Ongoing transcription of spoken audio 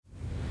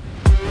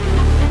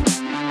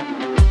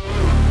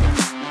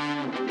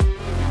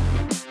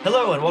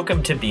Hello and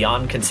welcome to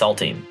Beyond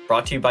Consulting,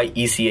 brought to you by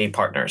ECA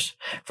Partners.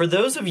 For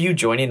those of you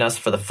joining us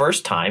for the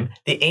first time,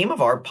 the aim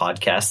of our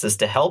podcast is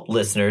to help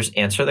listeners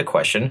answer the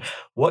question,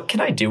 what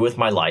can I do with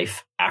my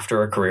life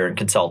after a career in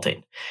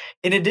consulting?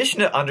 In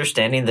addition to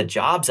understanding the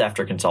jobs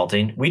after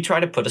consulting, we try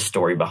to put a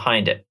story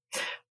behind it.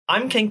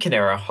 I'm Ken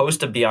Canera,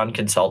 host of Beyond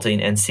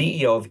Consulting and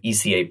CEO of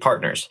ECA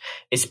Partners,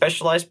 a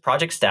specialized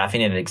project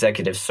staffing and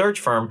executive search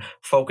firm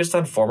focused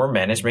on former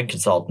management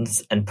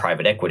consultants and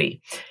private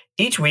equity.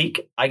 Each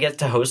week, I get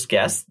to host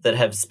guests that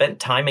have spent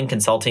time in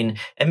consulting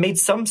and made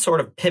some sort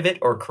of pivot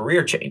or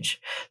career change.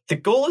 The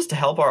goal is to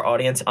help our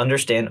audience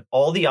understand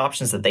all the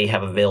options that they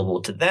have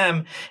available to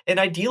them and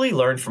ideally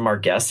learn from our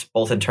guests,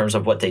 both in terms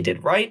of what they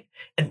did right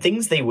and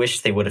things they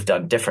wish they would have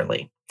done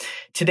differently.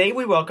 Today,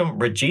 we welcome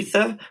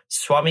Rajitha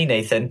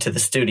Swaminathan to the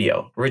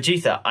studio.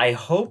 Rajitha, I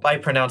hope I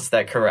pronounced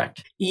that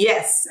correct.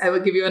 Yes, I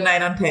will give you a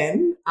 9 on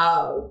 10.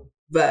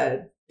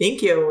 But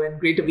thank you and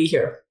great to be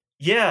here.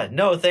 Yeah,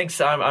 no, thanks.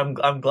 I'm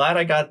glad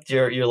I got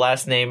your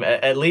last name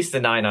at least a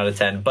 9 out of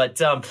 10. But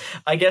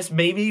I guess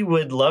maybe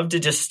would love to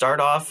just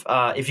start off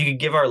if you could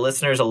give our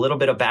listeners a little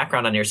bit of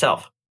background on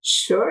yourself.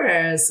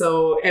 Sure.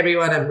 So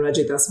everyone, I'm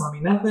Rajitha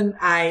Swaminathan.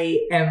 I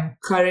am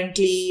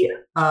currently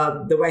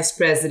the Vice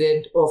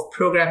President of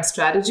Program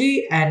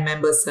Strategy and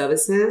Member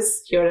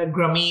Services here at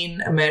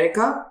Grameen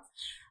America.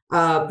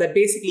 That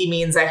basically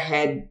means I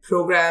head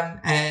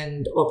program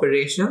and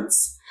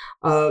operations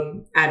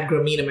at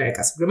Grameen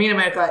America. So Grameen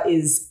America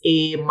is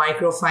a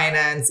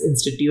microfinance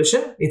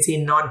institution. It's a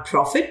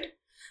nonprofit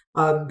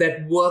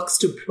that works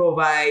to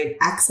provide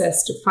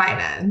access to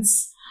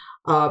finance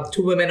to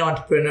women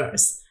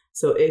entrepreneurs.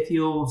 So if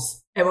you've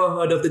ever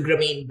heard of the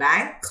Grameen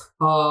Bank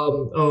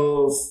of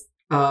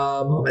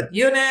Muhammad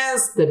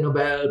Yunus, the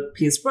Nobel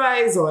Peace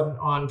Prize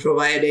on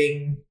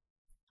providing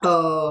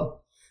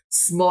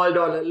small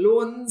dollar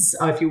loans,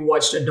 if you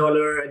watched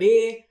 $1 a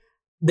day,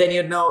 then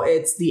you know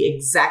it's the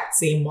exact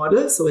same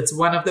model. So it's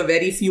one of the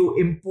very few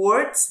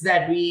imports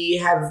that we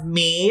have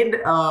made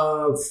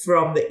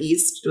from the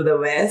East to the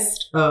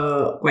West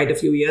quite a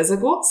few years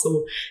ago. So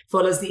it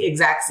follows the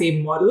exact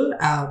same model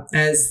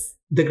as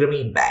the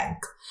Grameen Bank.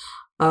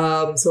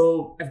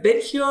 So I've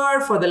been here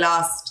for the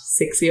last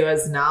 6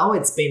 years now.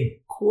 It's been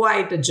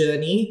quite a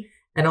journey.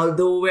 And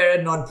although we're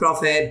a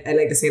nonprofit, I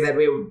like to say that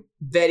we're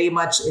very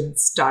much in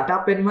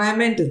startup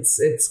environment.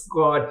 It's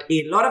got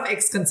a lot of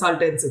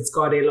ex-consultants. It's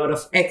got a lot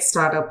of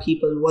ex-startup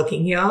people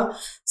working here.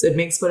 So it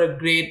makes for a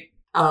great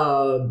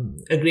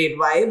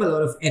vibe, a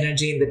lot of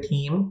energy in the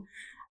team.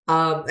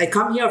 I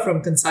come here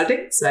from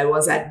consulting. So I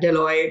was at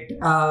Deloitte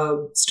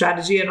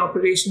Strategy and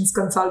Operations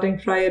Consulting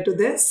prior to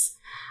this.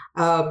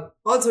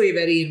 Also a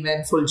very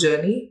eventful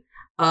journey.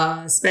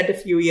 Spent a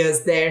few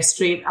years there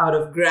straight out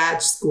of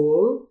grad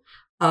school.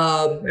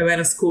 I went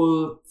to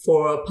school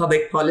for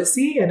public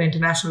policy and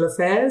international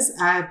affairs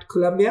at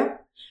Columbia.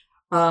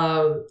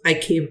 I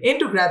came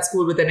into grad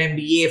school with an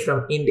MBA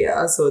from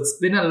India. So it's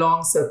been a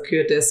long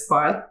circuitous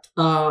path.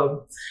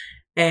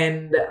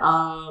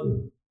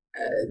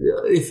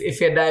 If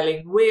you're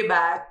dialing way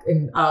back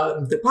in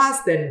the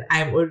past, then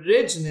I'm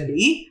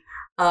originally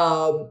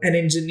an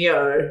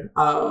engineer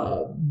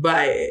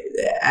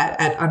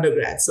at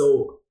undergrad.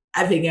 So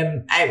I think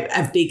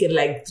I've taken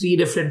like 3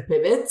 different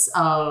pivots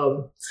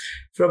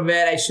from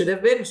where I should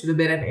have been. Should have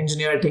been an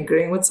engineer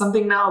tinkering with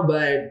something now,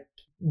 but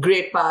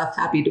great path.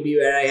 Happy to be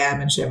where I am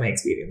and share my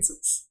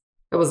experiences.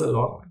 That was a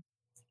long one.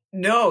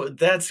 No,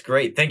 that's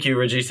great. Thank you,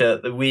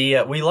 Rajitha.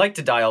 We like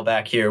to dial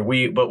back here.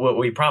 But what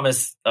we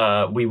promise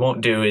we won't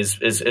do is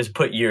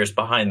put years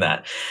behind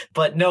that.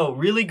 But no,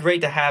 really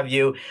great to have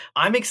you.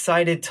 I'm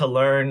excited to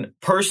learn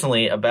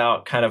personally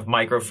about kind of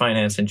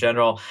microfinance in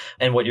general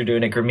and what you're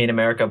doing at Grameen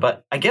America.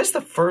 But I guess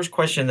the first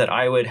question that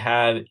I would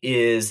have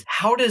is,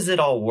 how does it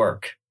all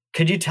work?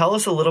 Could you tell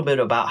us a little bit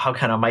about how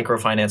kind of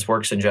microfinance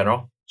works in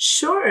general?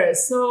 Sure.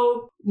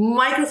 So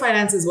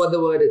microfinance is what the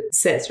word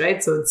says,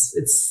 right? So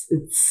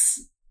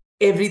it's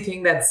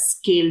everything that's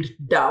scaled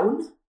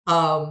down.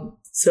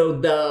 So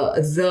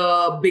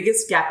the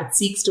biggest gap it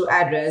seeks to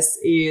address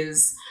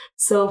is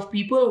serve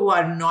people who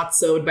are not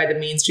served by the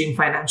mainstream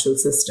financial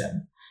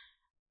system.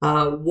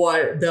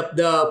 What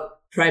the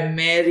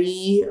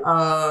primary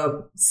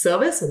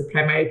service or the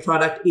primary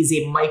product is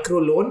a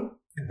microloan.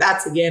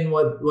 That's again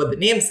what the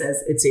name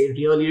says. It's a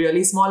really,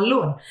 really small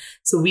loan.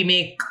 So we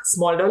make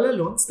small dollar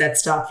loans that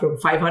start from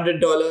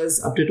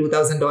 $500 up to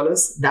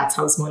 $2,000. That's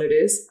how small it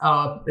is.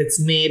 It's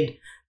made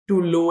to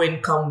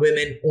low-income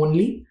women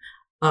only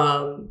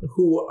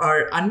who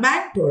are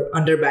unbanked or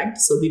underbanked.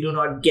 So they don't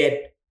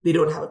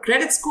have a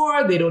credit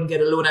score. They don't get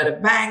a loan at a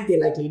bank. They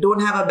likely don't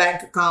have a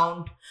bank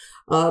account.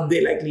 They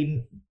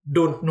likely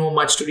don't know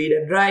much to read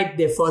and write.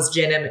 They're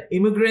first-gen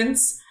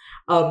immigrants.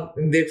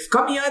 They've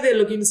come here. They're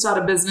looking to start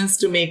a business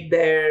to make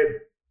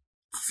their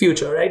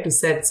future, right? To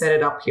set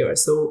it up here.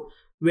 So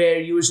we're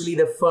usually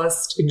the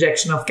first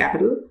injection of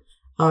capital.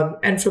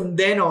 And from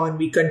then on,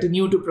 we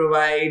continue to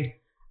provide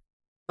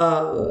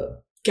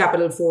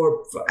capital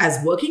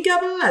as working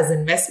capital, as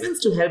investments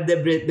to help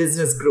their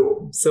business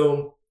grow.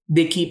 So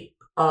they keep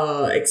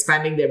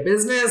expanding their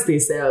business. They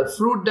sell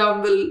fruit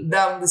down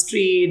the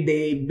street.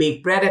 They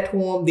bake bread at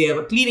home. They have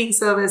a cleaning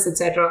service,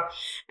 etc.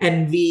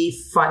 And we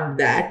fund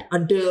that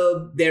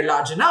until they're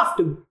large enough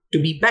to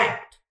be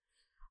banked.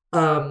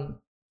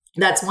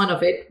 That's one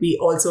of it. We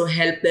also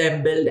help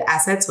them build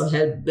assets or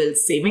help build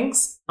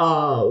savings,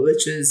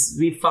 which is,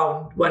 we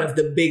found, one of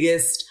the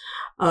biggest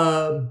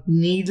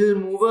needle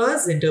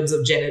movers in terms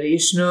of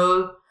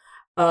generational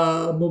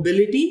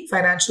mobility,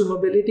 financial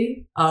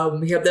mobility.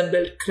 We help them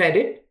build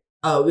credit,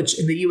 which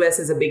in the US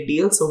is a big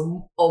deal.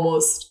 So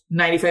almost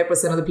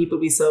 95% of the people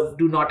we serve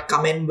do not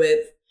come in with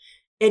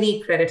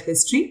any credit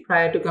history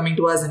prior to coming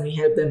to us, and we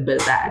help them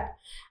build that.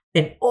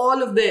 And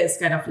all of this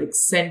kind of like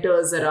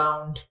centers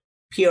around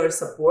peer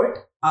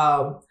support.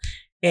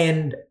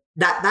 And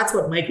that's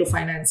what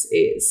microfinance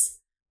is.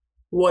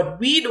 What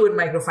we do in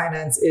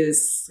microfinance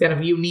is kind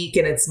of unique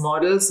in its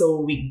model.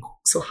 So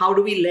how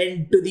do we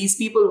lend to these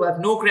people who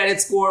have no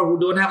credit score, who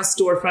don't have a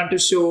storefront to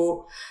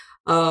show,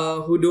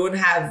 who don't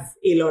have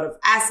a lot of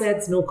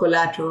assets, no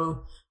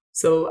collateral?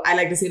 So I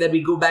like to say that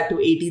we go back to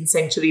 18th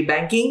century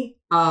banking,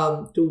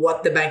 to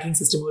what the banking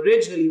system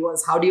originally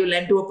was. How do you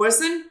lend to a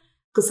person?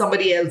 Because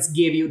somebody else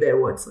gave you their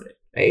word for it,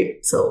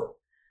 right? So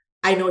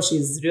I know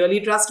she's really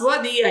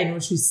trustworthy. I know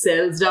she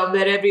sells down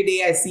there every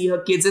day. I see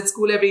her kids at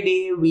school every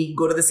day. We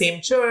go to the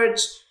same church.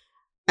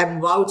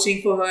 I'm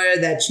vouching for her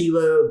that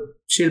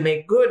she'll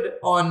make good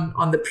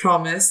on the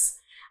promise,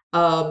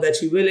 that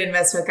she will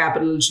invest her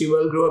capital, she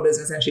will grow a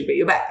business, and she'll pay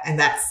you back. And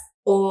that's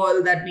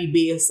all that we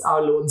base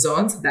our loans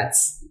on. So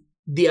that's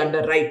the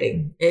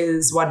underwriting,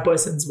 is one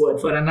person's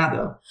word for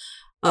another.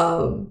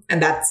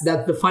 And that's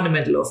the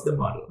fundamental of the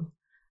model.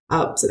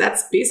 So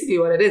that's basically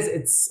what it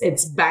is.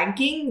 It's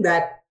banking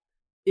that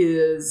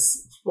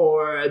is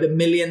for the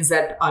millions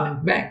that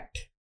aren't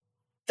banked.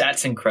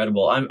 That's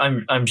incredible.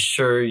 I'm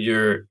sure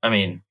you're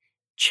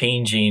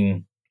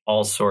changing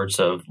all sorts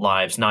of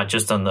lives, not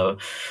just on the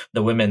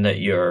women that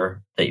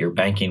you're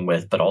banking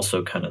with, but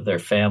also kind of their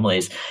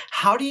families.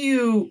 How do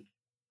you,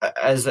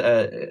 as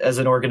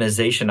an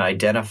organization,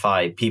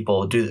 identify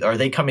people? Are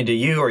they coming to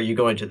you? Or are you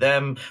going to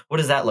them? What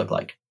does that look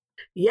like?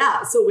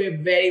 Yeah, so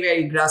we're very,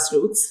 very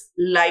grassroots.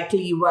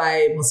 Likely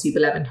why most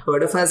people haven't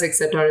heard of us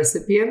except our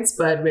recipients,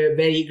 but we're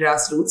very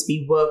grassroots.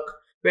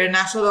 We're a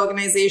national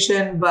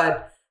organization,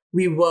 but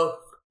we work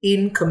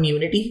in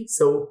community.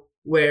 So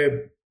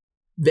we're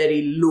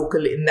very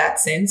local in that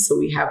sense. So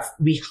we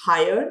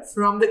hire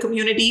from the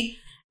community,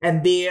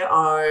 and they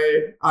are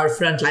our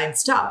frontline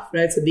staff,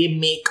 right? So they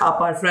make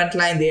up our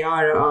frontline. They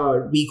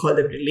are we call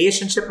them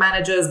relationship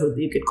managers, but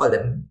you could call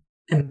them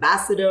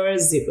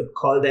ambassadors, you could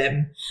call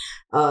them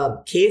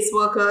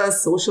caseworkers,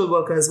 social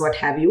workers, what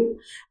have you.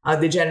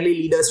 They're generally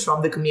leaders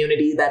from the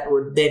community that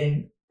would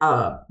then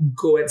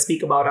go and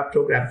speak about our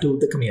program to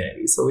the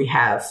community. So we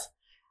have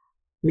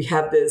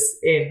this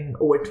in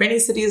over 20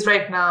 cities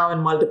right now, in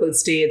multiple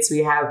states.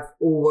 We have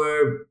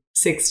over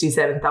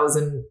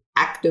 67,000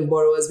 active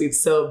borrowers. We've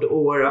served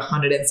over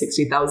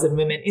 160,000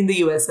 women in the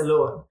US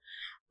alone.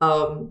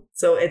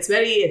 So it's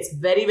very,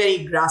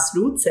 very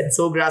grassroots, and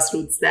so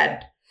grassroots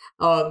that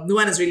no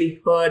one has really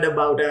heard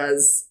about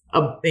us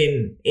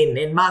in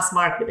mass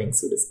marketing,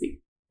 so to speak.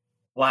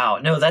 Wow.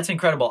 No, that's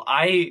incredible.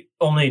 I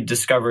only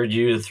discovered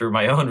you through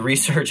my own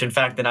research. In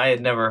fact, that I had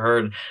never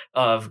heard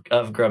of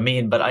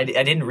Grameen, but I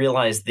didn't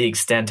realize the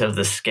extent of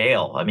the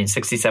scale.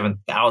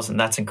 67,000,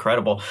 that's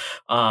incredible.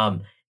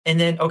 And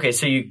then, okay,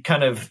 so you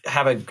kind of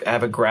have a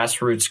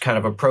grassroots kind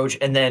of approach.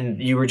 And then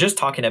you were just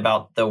talking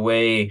about the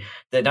way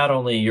that not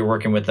only you're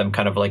working with them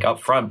kind of like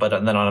upfront, but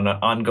then on an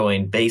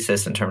ongoing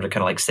basis in terms of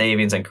kind of like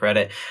savings and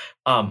credit.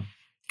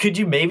 Could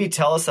you maybe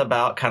tell us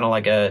about kind of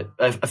like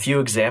a few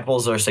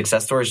examples or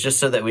success stories, just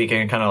so that we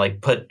can kind of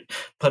like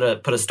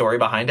put a story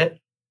behind it?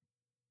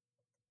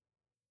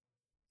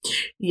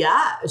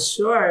 Yeah,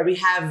 sure. We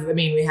have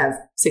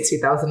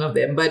 60,000 of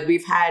them, but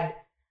we've had,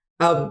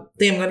 I'm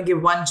going to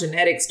give one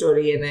generic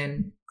story and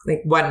then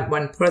like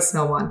one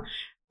personal one.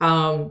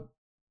 I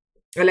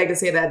like to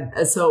say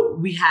that, so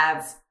we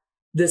have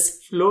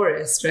this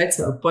florist, right?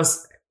 So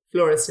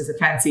florist is a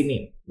fancy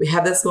name. We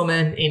have this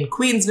woman in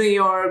Queens, New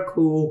York,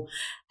 who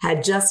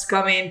had just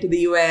come into the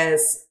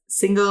US,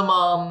 single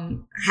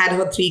mom, had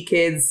her 3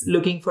 kids,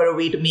 looking for a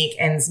way to make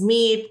ends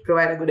meet,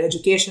 provide a good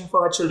education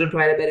for her children,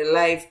 provide a better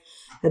life,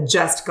 had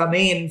just come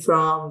in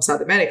from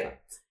South America.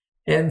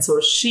 And so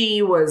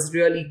she was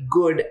really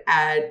good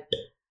at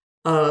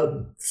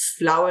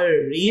flower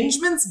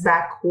arrangements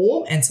back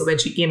home. And so when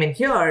she came in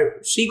here,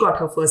 she got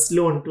her first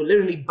loan to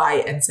literally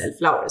buy and sell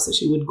flowers. So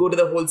she would go to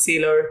the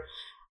wholesaler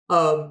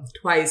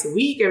twice a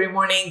week, every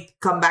morning,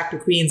 come back to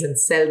Queens and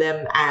sell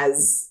them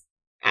as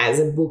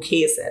a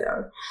bouquet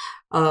seller.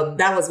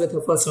 That was with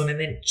her first loan. And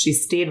then she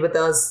stayed with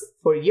us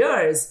for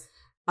years.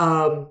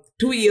 2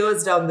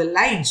 years down the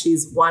line,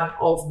 she's one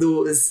of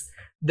those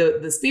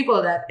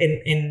people that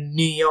in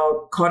New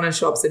York corner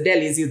shops or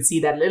delis, you'd see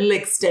that little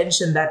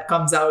extension that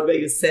comes out where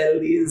you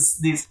sell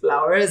these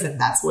flowers, and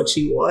that's what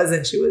she was.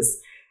 And she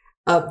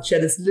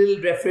had this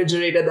little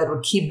refrigerator that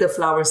would keep the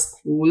flowers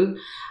cool.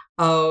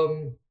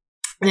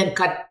 And then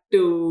cut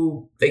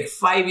to like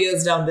 5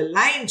 years down the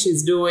line, she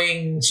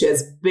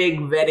has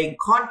big wedding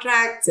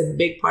contracts and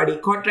big party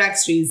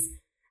contracts.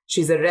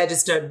 She's a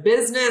registered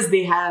business.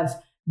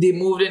 They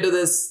moved into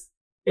this,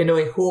 a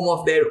home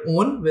of their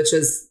own, which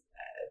is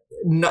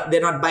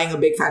they're not buying a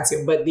big fancy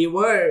home, but they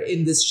were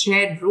in this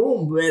shared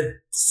room with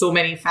so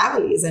many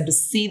families, and to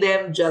see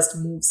them just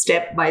move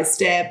step by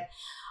step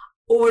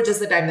over just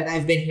the time that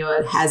I've been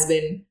here has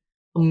been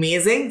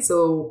amazing.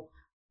 So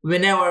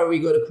whenever I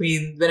go to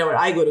Queens,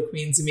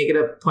 we make it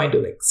a point to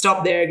like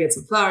stop there, get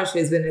some flowers.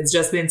 It's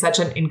just been such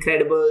an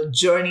incredible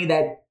journey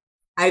that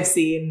I've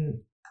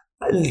seen.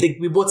 Like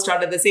we both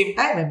started at the same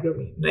time at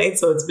Grameen, right?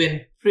 So it's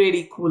been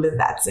pretty cool in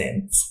that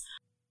sense.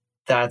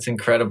 That's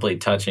incredibly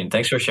touching.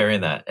 Thanks for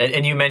sharing that.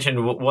 And you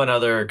mentioned one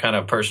other kind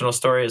of personal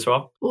story as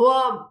well.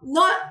 Well,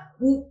 not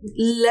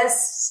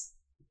less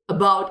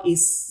about a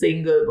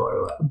single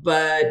borrower,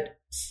 but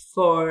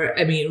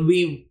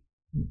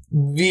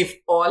we've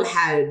all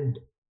had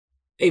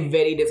a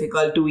very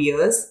difficult 2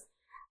 years,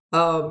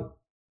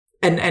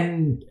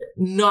 and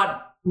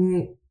not,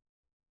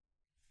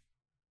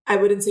 I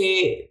wouldn't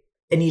say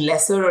any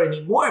lesser or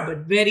any more, but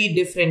very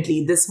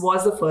differently. This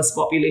was the first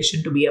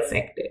population to be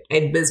affected.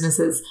 And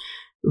businesses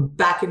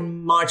back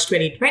in March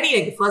 2020,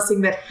 like the first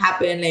thing that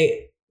happened,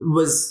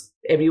 was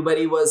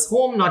everybody was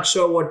home, not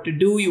sure what to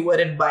do. You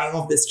weren't buying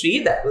off the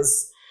street. That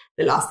was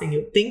the last thing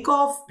you think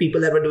of.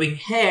 People that were doing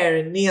hair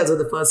and nails were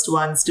the first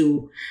ones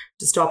to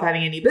stop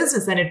having any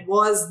business. And it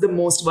was the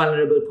most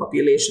vulnerable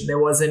population. There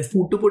wasn't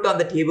food to put on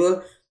the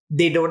table.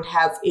 They don't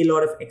have a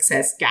lot of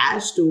excess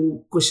cash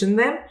to cushion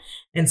them.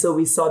 And so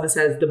we saw this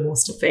as the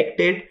most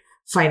affected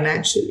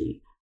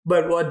financially.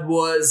 But what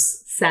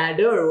was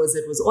sadder was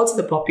it was also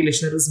the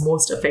population that was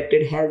most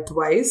affected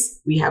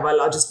health-wise. We have our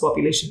largest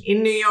population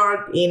in New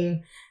York,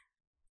 in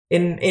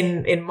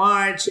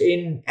March,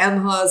 in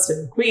Elmhurst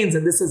and Queens.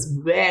 And this is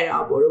where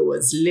our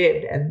borrowers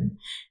lived. And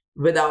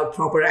without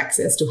proper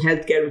access to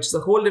healthcare, which is a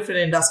whole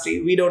different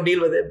industry, we don't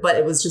deal with it. But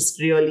it was just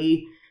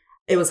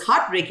it was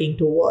heartbreaking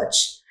to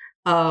watch.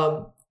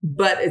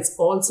 But it's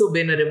also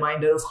been a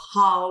reminder of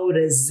how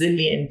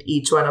resilient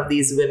each one of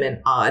these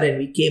women are. And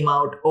we came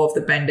out of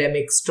the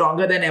pandemic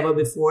stronger than ever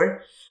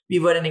before. We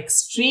were an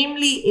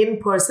extremely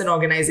in-person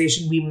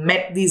organization. We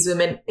met these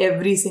women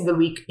every single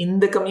week in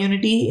the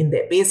community, in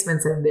their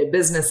basements and their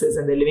businesses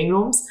and their living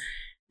rooms.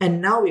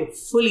 And now we're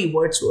fully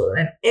virtual.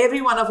 And every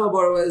one of our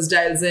borrowers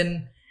dials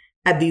in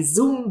at these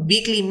Zoom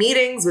weekly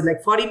meetings with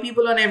like 40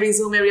 people on every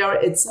Zoom every hour.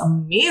 It's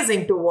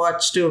amazing to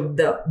watch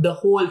the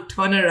whole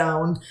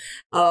turnaround.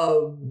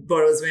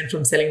 Borrowers went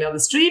from selling down the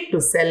street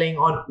to selling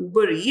on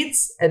Uber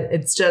Eats. And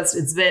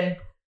it's been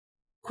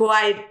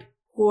quite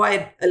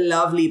a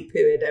lovely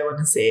pivot, I want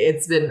to say.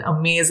 It's been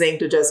amazing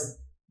to just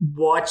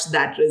watch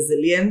that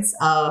resilience.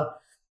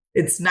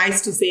 It's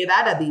nice to say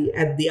that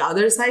at the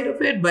other side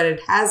of it, but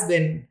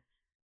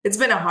it's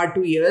been a hard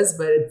 2 years,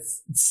 but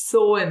it's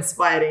so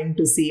inspiring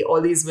to see all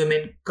these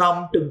women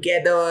come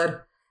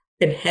together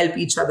and help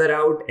each other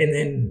out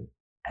and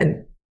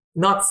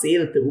not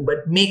sail through,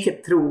 but make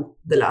it through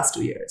the last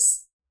 2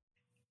 years.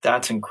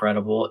 That's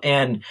incredible.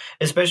 And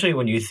especially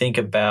when you think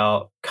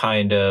about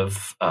kind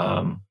of,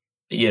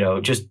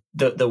 just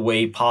the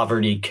way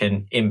poverty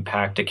can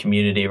impact a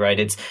community, right?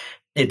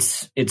 It's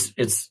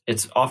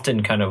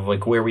often kind of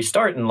like where we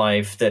start in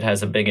life that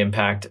has a big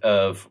impact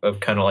of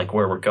kind of like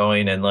where we're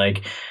going. And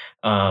like,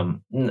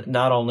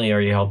 not only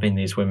are you helping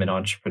these women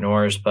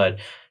entrepreneurs, but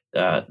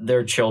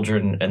their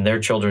children and their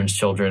children's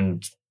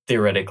children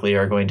theoretically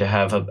are going to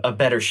have a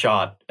better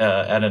shot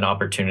at an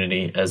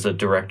opportunity as a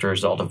direct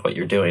result of what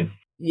you're doing.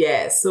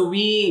 Yeah. So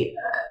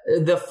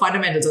the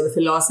fundamentals or the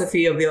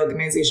philosophy of the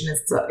organization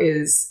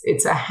is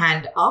it's a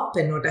hand up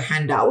and not a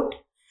handout,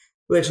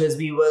 which is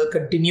we will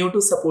continue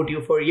to support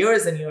you for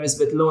years and years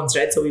with loans,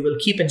 right? So we will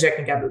keep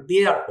injecting capital.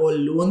 They are all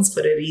loans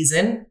for a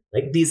reason.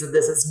 Like this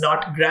is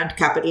not grant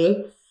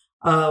capital.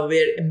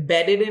 We're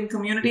embedded in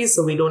communities,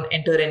 so we don't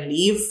enter and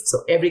leave. So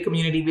every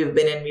community we've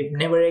been in, we've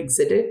never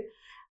exited.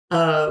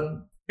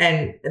 And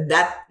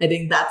that, I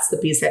think that's the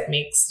piece that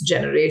makes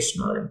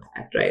generational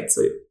impact, right?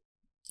 So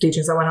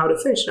teaching someone how to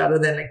fish rather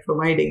than like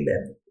providing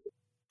them.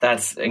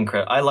 That's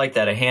incredible. I like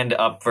that. A hand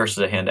up versus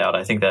a hand out.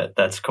 I think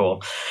that's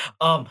cool.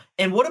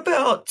 And what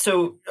about,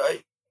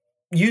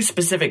 you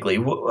specifically,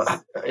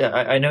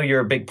 I know you're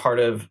a big part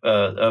of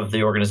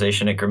the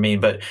organization at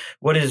Grameen, but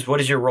what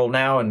is your role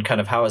now and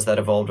kind of how has that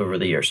evolved over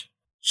the years?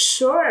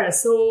 Sure.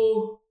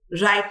 So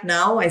right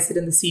now I sit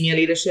in the senior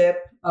leadership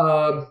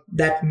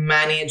that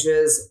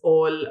manages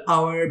all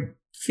our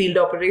field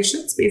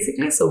operations,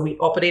 basically. So we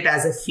operate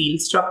as a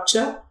field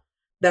structure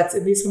that's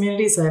in these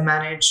communities. So I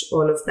manage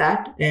all of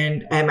that,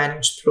 and I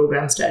manage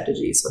program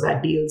strategy. So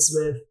that deals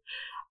with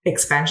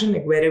expansion,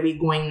 like where are we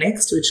going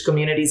next? Which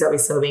communities are we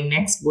serving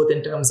next? Both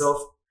in terms of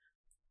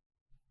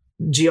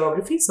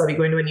geography. So are we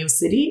going to a new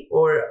city,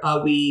 or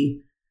are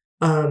we,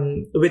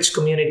 which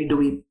community do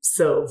we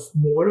serve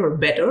more or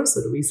better?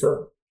 So do we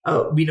serve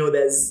we know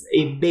there's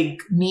a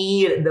big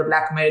need in the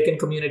Black American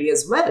community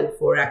as well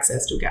for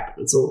access to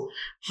capital. So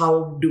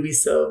how do we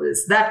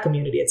service that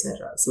community,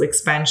 etc.? So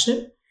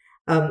expansion,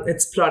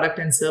 it's product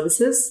and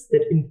services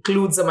that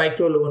includes a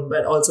microloan,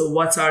 but also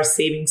what's our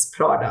savings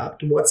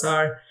product? What's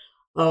our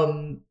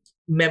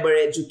member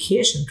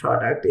education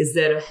product? Is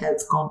there a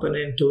health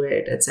component to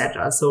it,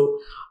 etc.? So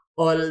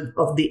all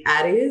of the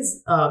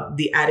arrays,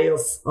 the array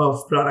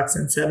of products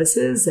and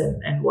services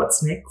and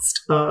what's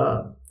next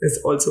is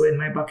also in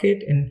my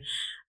bucket. And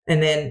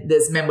then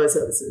there's member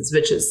services,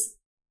 which is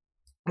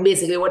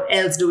basically what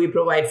else do we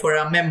provide for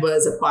our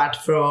members apart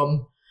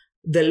from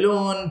the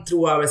loan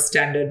through our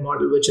standard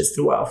model, which is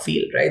through our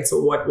field, right? So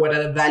what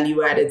are the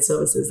value-added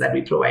services that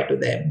we provide to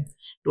them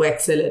to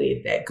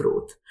accelerate their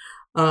growth?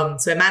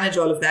 So I manage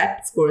all of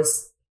that, of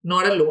course,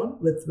 not alone,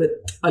 with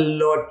a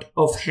lot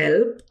of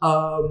help.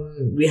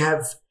 We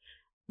have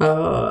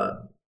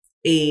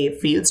a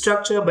field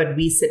structure, but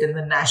we sit in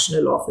the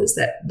national office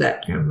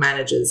that kind of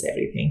manages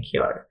everything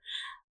here.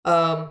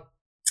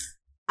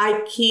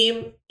 I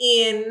came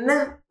in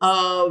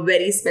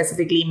very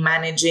specifically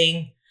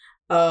managing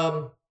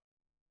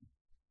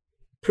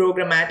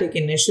programmatic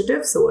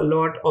initiatives, so a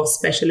lot of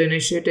special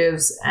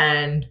initiatives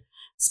and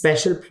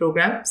special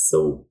programs.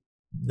 So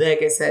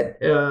like I said,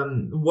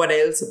 what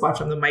else apart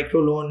from the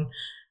microloan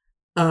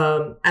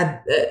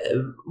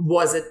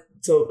was it?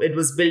 So it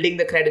was building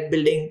the credit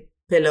building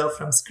pillar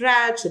from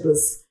scratch. It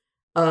was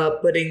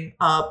putting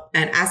up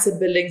an asset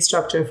building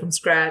structure from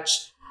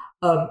scratch.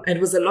 It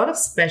was a lot of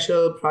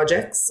special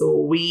projects. So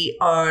we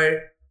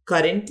are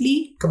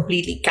currently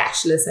completely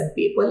cashless and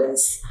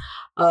paperless.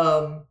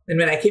 And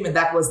when I came in,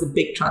 that was the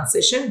big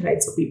transition,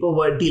 right? So people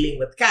were dealing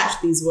with cash.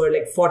 These were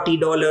like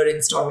 $40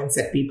 installments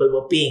that people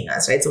were paying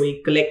us, right? So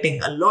we're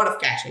collecting a lot of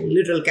cash, like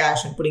literal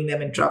cash, and putting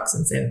them in trucks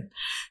and send.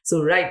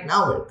 So right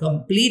now we're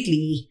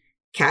completely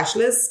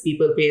cashless.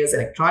 People pay us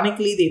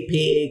electronically. They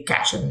pay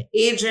cash on an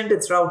agent.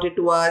 It's routed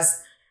to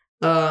us.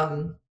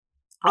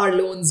 Our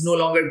loans no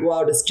longer go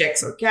out as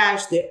checks or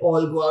cash. They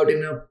all go out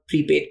in a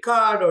prepaid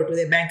card or to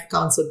their bank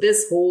account. So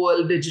this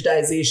whole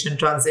digitization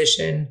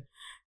transition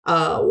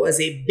was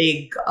a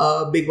big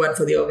one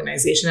for the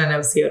organization, and I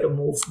was here to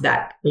move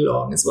that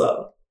along as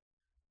well.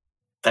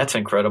 That's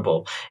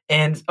incredible.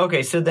 And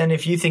okay, so then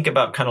if you think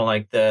about kind of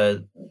like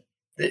the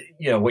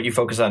what you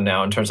focus on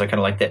now in terms of kind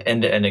of like the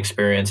end-to-end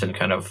experience and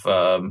kind of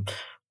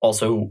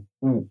also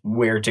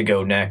where to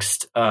go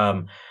next,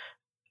 I'm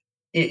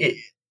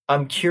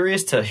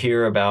curious to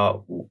hear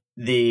about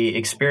the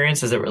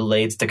experience as it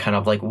relates to kind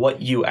of like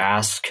what you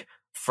ask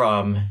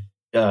from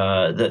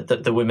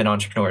the women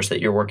entrepreneurs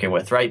that you're working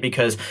with, right?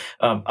 Because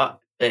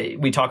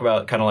we talk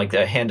about kind of like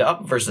the hand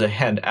up versus a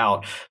hand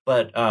out,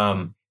 but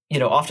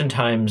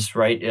oftentimes,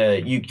 right,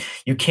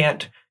 you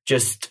can't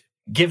just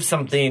give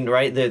something,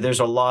 right? There's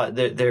a lot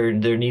there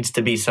needs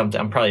to be something.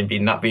 I'm probably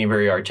not being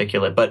very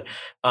articulate, but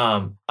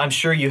I'm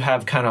sure you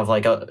have kind of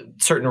like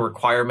certain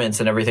requirements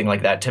and everything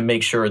like that to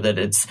make sure that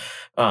it's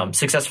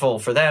successful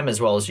for them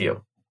as well as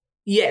you.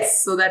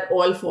 Yes, so that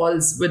all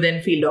falls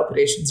within field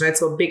operations, right?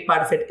 So a big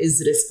part of it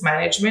is risk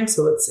management.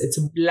 So it's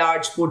a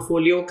large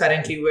portfolio.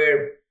 Currently,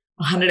 we're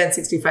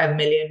 $165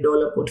 million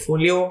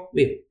portfolio.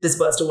 We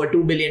disbursed over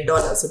 $2 billion.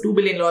 So $2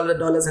 billion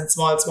in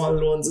small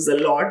loans is a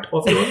lot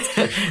of loans.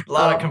 A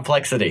lot of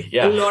complexity.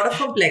 Yeah. A lot of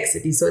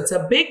complexity. So it's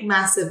a big,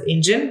 massive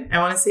engine, I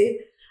want to say.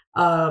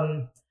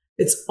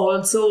 It's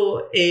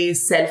also a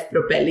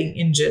self-propelling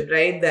engine,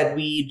 right? That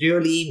we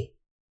really,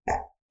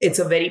 it's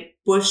a very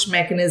push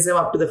mechanism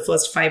up to the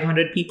first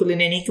 500 people in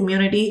any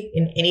community,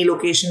 in any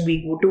location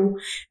we go to.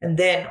 And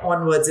then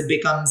onwards, it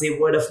becomes a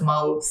word of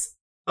mouth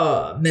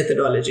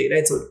methodology,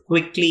 right? So it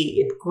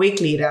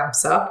quickly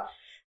ramps up.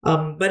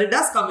 But it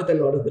does come with a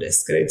lot of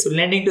risk, right? So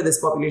lending to this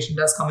population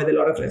does come with a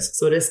lot of risk.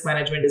 So risk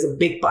management is a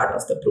big part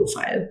of the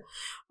profile.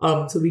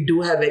 So we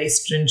do have very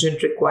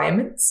stringent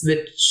requirements,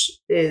 which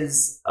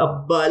is a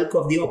bulk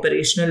of the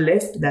operational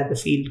lift that the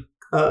field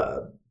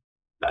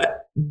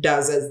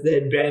does as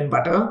the bread and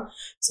butter.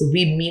 So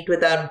we meet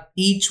with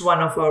each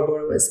one of our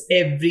borrowers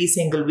every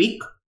single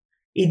week.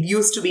 It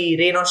used to be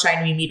rain or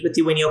shine, we meet with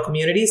you in your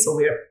community. So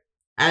we're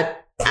at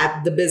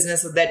the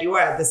business that you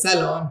are at, the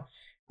salon,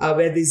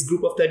 where this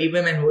group of 30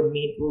 women would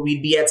meet.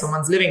 We'd be at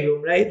someone's living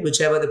room, right?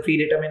 Whichever the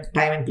predetermined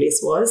time and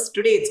place was.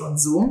 Today it's on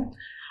Zoom.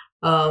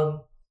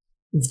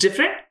 It's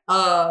different,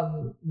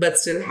 but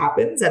still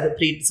happens at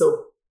the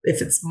So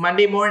if it's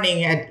Monday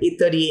morning at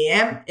 8:30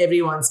 a.m.,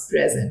 everyone's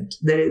present.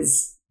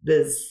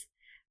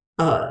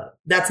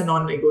 That's a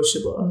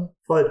non-negotiable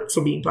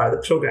for being part of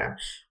the program.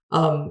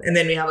 And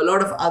then we have a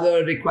lot of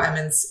other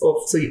requirements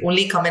so you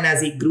only come in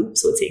as a group.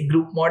 So it's a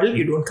group model.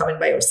 You don't come in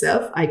by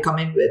yourself. I come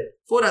in with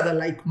 4 other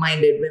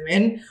like-minded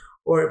women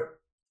or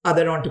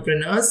other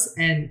entrepreneurs,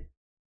 and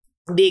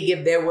they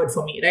give their word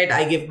for me, right?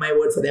 I give my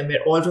word for them.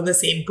 We're all from the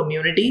same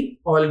community,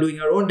 all doing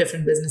our own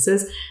different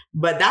businesses.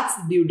 But that's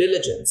due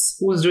diligence.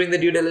 Who's doing the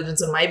due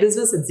diligence on my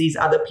business? It's these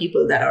other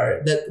people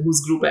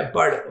whose group I'm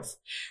part of.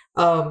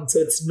 So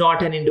it's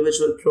not an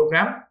individual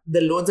program.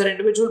 The loans are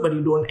individual, but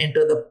you don't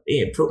enter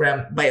the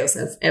program by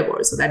yourself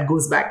ever. So that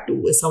goes back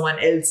to, is someone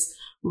else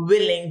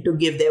willing to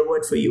give their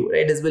word for you,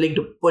 right? Is willing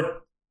to put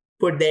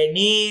their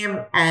name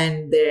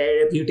and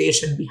their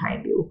reputation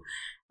behind you.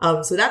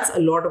 So that's a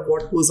lot of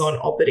what goes on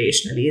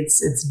operationally.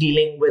 It's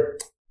dealing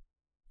with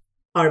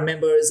our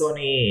members on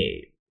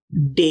a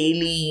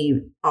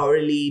daily,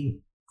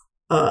 hourly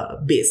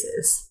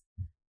basis.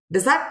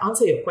 Does that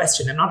answer your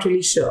question? I'm not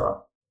really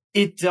sure.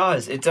 It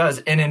does. It does.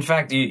 And in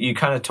fact, you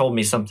kind of told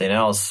me something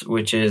else,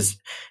 which is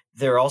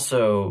they're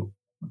also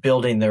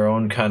building their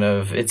own kind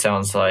of, it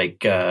sounds like,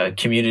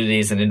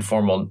 communities and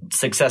informal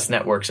success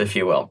networks, if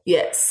you will.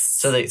 Yes.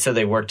 So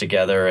they work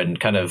together and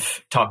kind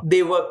of talk.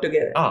 They work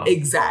together. Oh.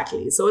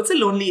 Exactly. So it's a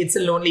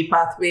lonely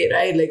pathway,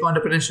 right? Like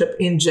entrepreneurship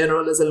in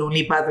general is a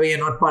lonely pathway. You're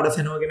not part of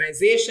an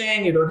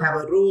organization. You don't have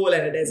a role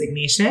and a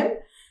designation.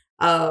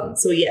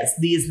 So yes,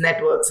 these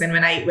networks. And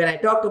when I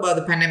talked about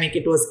the pandemic,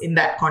 it was in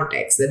that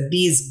context that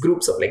these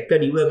groups of like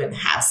 30 women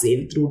have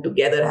sailed through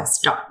together, have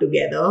stuck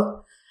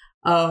together.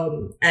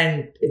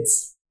 And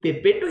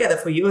we've been together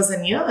for years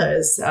and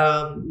years.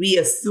 We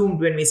assumed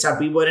when we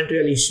started, we weren't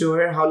really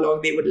sure how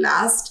long they would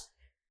last.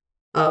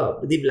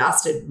 They've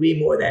lasted way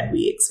more than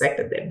we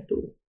expected them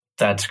to.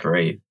 That's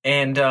great.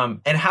 And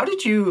how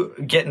did you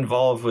get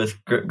involved with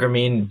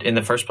Grameen in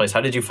the first place? How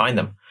did you find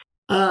them?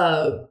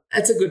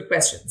 That's a good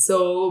question.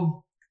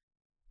 So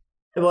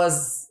I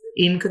was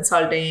in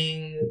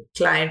consulting,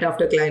 client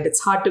after client. It's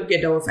hard to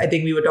get off. I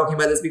think we were talking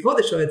about this before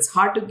the show. It's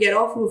hard to get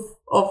off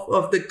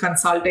of the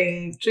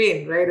consulting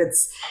train, right?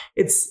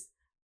 It's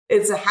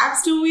a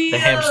hamster wheel. The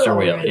hamster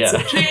wheel, It's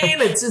a train.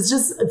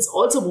 It's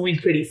also moving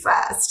pretty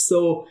fast.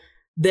 So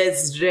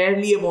there's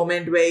rarely a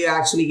moment where you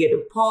actually get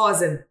to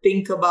pause and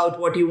think about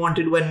what you want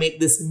to do and make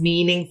this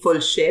meaningful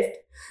shift.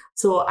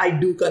 So I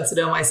do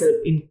consider myself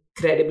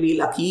incredibly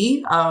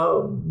lucky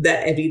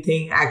that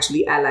everything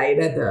actually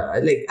aligned at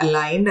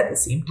the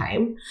same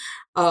time.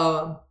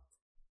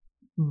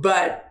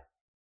 But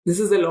this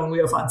is a long way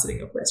of answering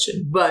your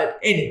question. But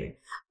anyway,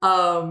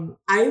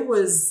 I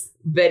was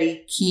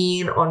very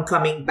keen on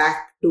coming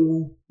back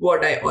to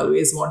what I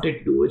always wanted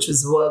to do, which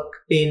was work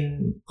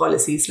in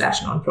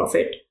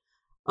policy/nonprofit,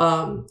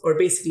 or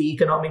basically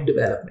economic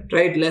development,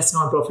 right? Less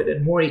nonprofit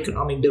and more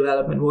economic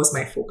development was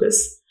my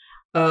focus.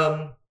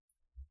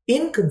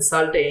 In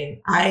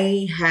consulting,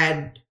 I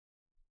had,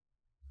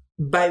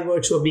 by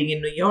virtue of being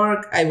in New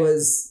York,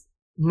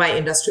 my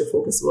industrial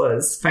focus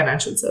was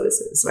financial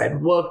services. So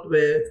I'd worked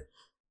with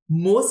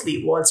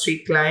mostly Wall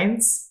Street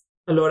clients,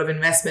 a lot of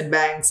investment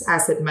banks,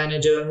 asset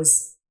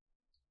managers.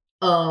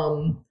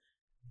 And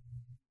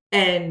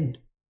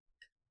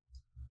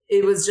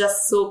it was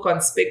just so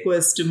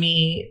conspicuous to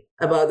me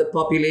about the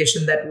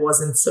population that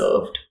wasn't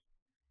served.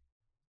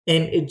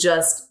 And it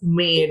just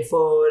made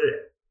for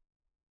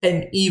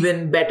an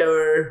even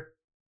better,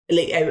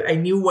 I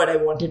knew what I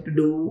wanted to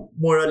do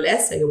more or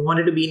less. I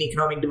wanted to be in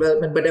economic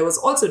development, but I was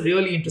also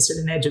really interested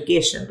in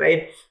education,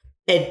 right?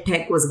 Ed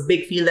tech was a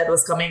big field that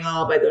was coming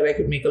up. I thought I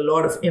could make a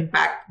lot of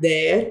impact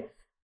there.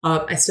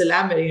 I still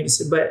am very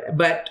interested,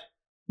 but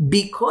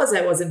because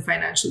I was in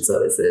financial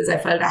services, I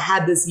felt I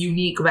had this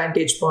unique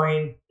vantage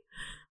point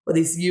or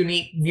this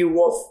unique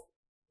view of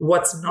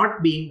what's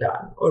not being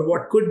done or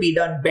what could be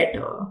done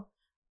better.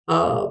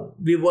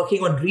 We're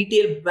working on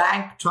retail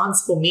bank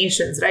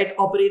transformations, right?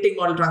 Operating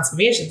model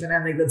transformations. And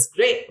I'm like, that's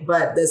great.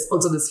 But there's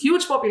also this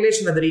huge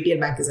population that the retail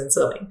bank isn't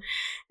serving.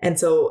 And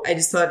so I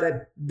just thought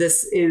that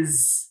this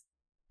is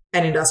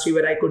an industry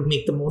where I could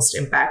make the most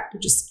impact,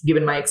 just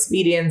given my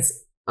experience,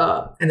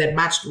 and that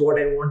matched what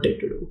I wanted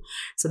to do.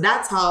 So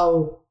that's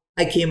how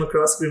I came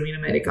across Grameen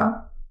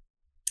America.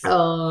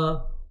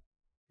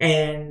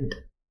 And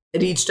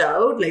reached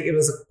out, like it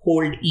was a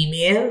cold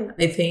email,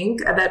 I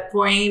think, at that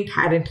point,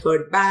 hadn't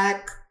heard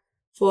back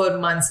for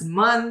months and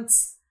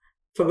months,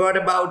 forgot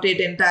about it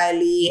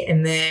entirely.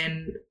 And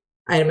then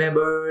I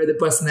remember the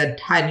person that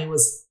had me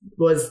was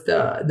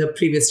the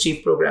previous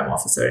chief program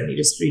officer, and he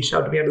just reached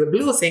out to me out of the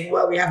blue saying,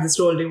 well, we have this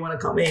role, do you want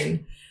to come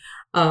in?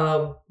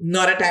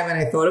 Not a time when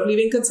I thought of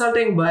leaving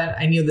consulting, but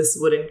I knew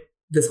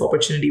this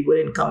opportunity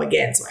wouldn't come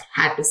again. So I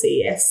had to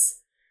say yes.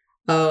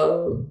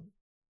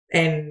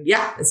 And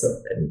yeah, so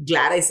I'm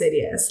glad I said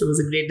yes. It was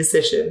a great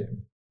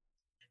decision.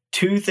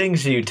 Two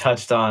things you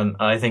touched on,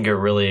 I think, are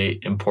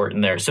really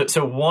important there.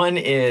 So one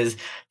is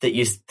that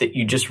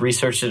you just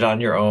researched it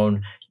on your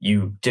own.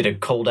 You did a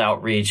cold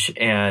outreach,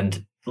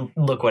 and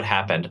look what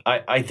happened.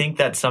 I think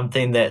that's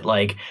something that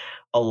like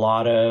a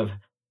lot of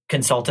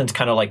consultants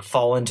kind of like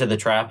fall into the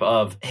trap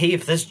of, hey,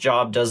 if this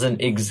job doesn't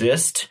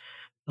exist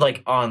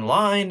like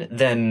online,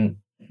 then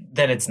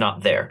then it's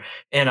not there.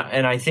 And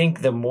I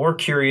think the more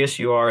curious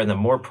you are and the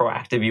more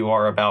proactive you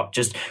are about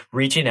just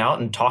reaching out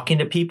and talking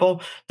to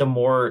people, the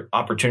more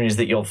opportunities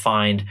that you'll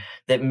find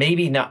that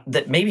maybe not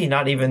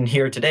even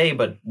here today,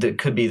 but that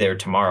could be there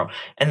tomorrow.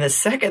 And the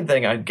second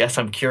thing I guess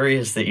I'm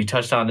curious that you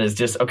touched on is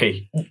just,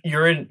 okay,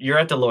 you're at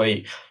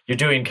Deloitte, you're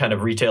doing kind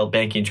of retail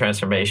banking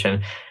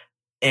transformation,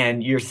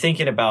 and you're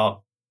thinking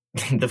about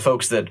the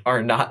folks that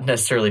are not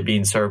necessarily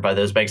being served by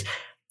those banks.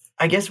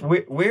 I guess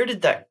where does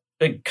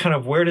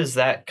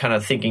that kind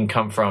of thinking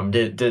come from?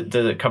 Did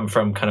it come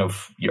from kind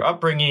of your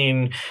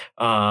upbringing?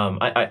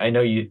 I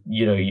know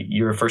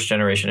you're a first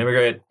generation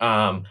immigrant.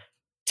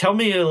 Tell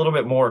me a little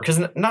bit more, because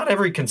not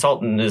every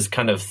consultant is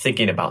kind of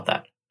thinking about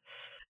that.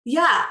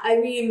 Yeah, I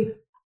mean,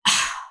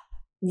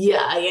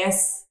 yeah, I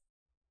guess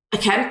I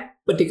can't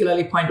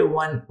particularly point to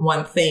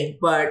one thing,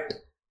 but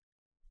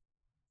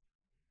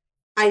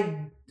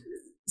I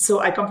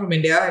come from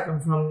India. I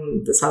come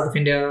from the south of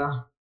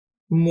India.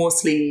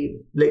 Mostly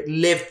like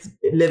lived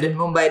in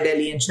Mumbai,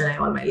 Delhi, and Chennai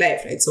all my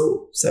life, right?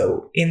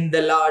 So in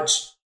the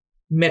large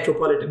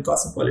metropolitan,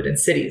 cosmopolitan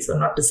cities. So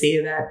not to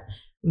say that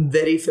I'm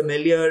very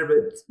familiar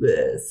with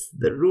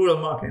the rural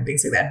market and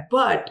things like that.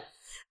 But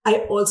I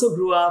also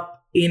grew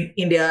up in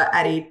India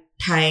at a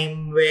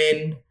time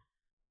when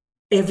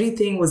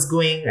everything was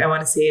going, I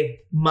want to say,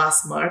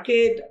 mass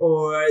market,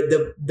 or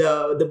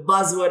the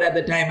buzzword at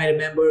the time I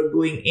remember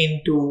going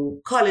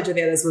into college and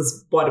the others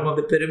was bottom of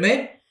the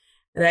pyramid.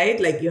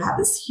 Right? Like you have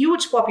this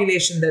huge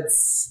population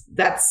that's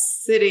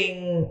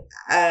sitting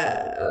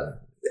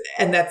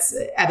and that's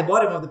at the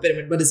bottom of the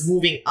pyramid, but is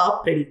moving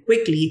up pretty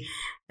quickly.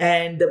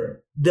 And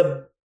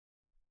the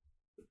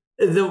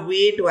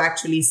way to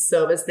actually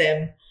service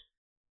them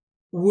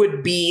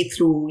would be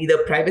through either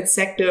private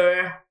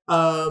sector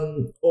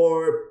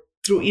or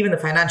through even the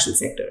financial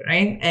sector,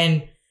 right?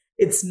 And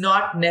it's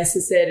not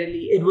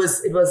necessarily, it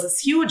was this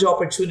huge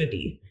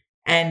opportunity,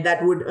 and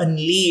that would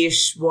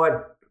unleash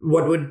what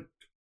would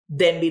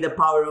then be the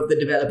power of the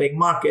developing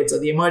markets or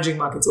the emerging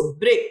markets, or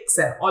BRICS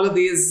and all of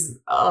these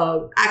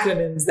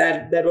acronyms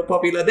that were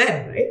popular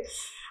then, right?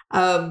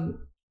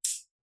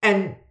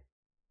 And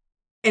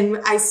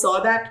I saw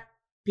that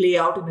play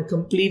out in a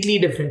completely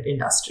different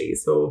industry.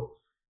 So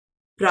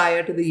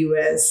prior to the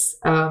US,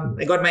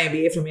 I got my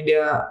MBA from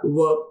India,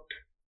 worked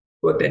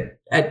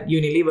at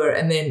Unilever,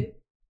 and then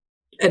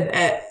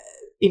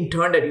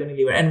interned at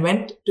Unilever, and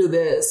went to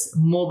this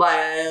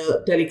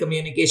mobile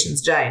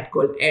telecommunications giant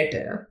called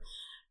Airtel.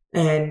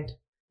 And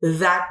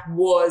that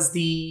was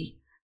the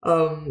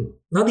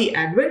not the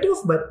advent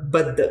of,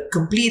 but the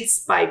complete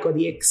spike or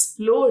the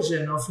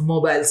explosion of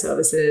mobile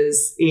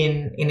services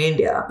in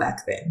India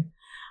back then.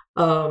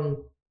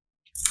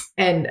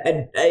 And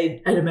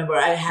I remember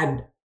I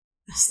had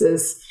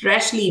this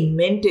freshly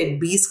minted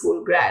B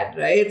school grad,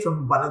 right,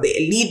 from one of the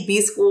elite B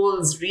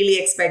schools,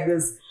 really expect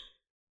this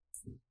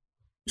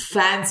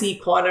fancy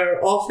corner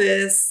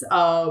office,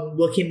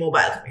 working mobile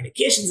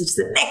communications, which is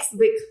the next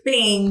big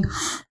thing.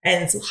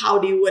 And so how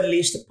do you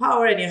unleash the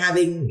power? And you're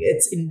having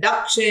its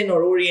induction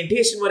or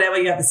orientation, whatever.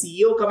 You have the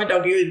CEO come and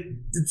talk to you.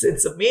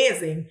 It's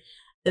amazing.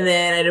 And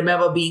then I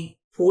remember being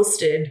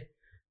posted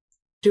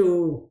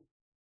to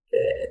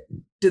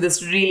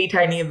this really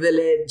tiny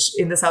village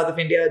in the south of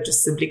India,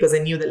 just simply because I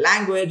knew the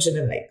language. And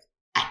I'm like,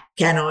 I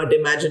cannot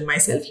imagine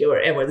myself here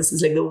ever. This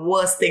is like the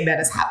worst thing that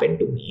has happened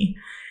to me.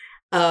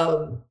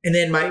 And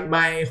then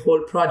my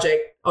whole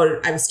project, or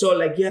I was told,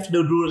 like, you have to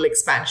do rural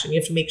expansion. You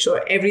have to make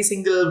sure every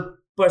single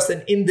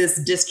person in this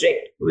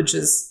district, which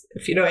is,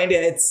 if you know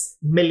India, it's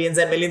millions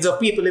and millions of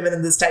people even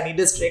in this tiny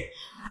district,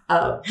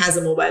 has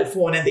a mobile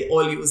phone, and they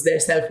all use their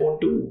cell phone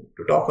to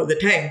talk all the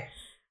time.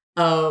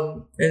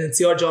 And it's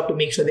your job to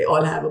make sure they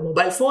all have a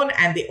mobile phone,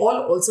 and they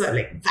all also have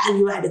like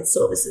value-added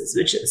services,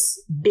 which is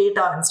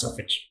data and stuff,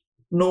 which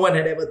no one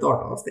had ever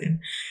thought of then.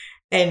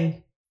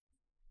 And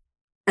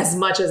as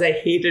much as I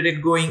hated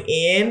it going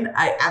in,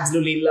 I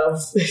absolutely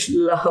loved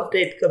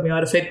it coming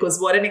out of it, because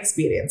what an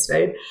experience,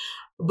 right?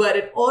 But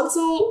it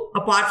also,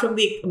 apart from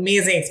the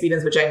amazing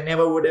experience, which I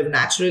never would have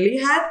naturally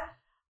had,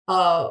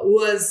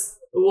 was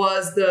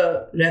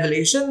the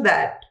revelation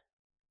that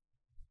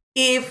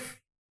if,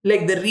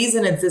 like, the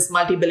reason it's this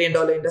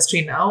multi-billion-dollar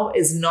industry now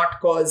is not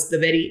because the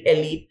very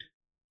elite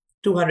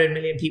 200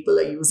 million people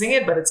are using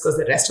it, but it's because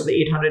the rest of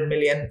the 800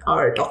 million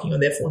are talking on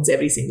their phones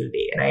every single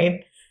day,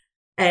 right?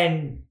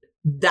 And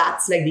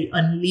that's like the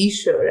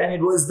unleasher. And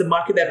it was the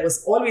market that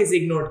was always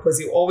ignored, because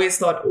you always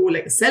thought, oh,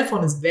 like a cell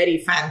phone is very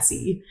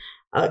fancy.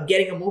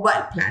 Getting a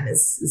mobile plan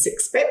is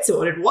expensive,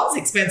 or it was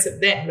expensive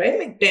then, right?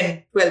 Like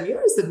 10, 12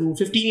 years ago,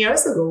 15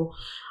 years ago.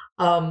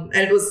 And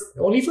it was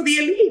only for the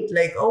elite.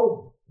 Like,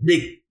 oh,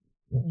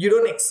 you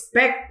don't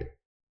expect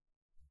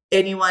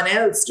anyone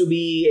else to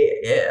be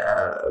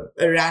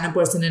a random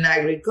person in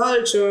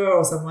agriculture,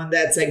 or someone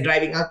that's like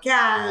driving a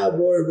cab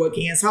or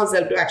working as house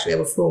help to actually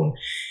have a phone.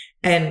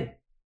 And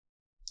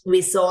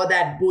we saw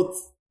that both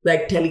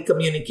like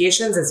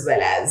telecommunications as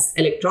well as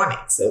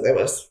electronics. So there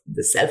was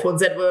the cell phones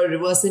that were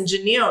reverse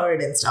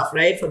engineered and stuff,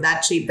 right? For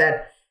that cheap,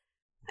 that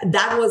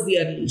that was the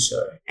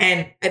unleasher.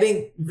 And I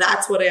think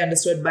that's what I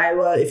understood by,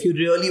 well, if you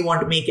really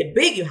want to make it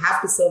big, you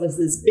have to service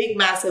this big,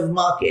 massive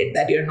market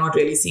that you're not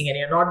really seeing. And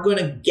you're not going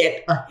to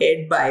get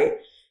ahead by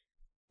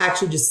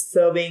actually just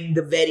serving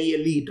the very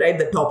elite, right?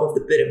 The top of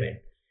the pyramid.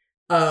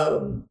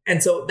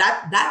 And so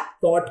that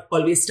thought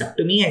always stuck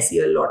to me. I see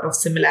a lot of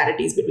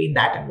similarities between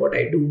that and what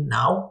I do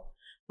now.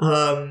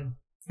 And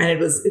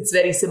it's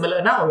very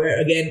similar now, where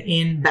again,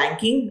 in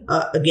banking,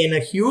 again, a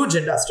huge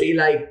industry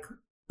like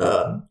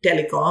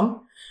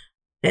telecom,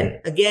 and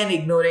again,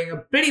 ignoring a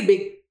pretty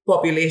big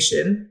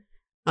population,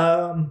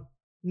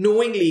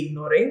 knowingly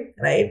ignoring,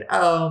 right?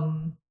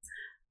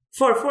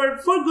 For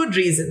good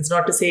reasons,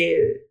 not to say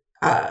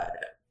they are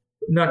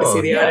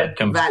valid.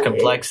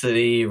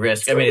 Complexity,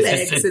 risk. I mean,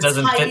 it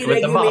doesn't fit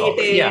with the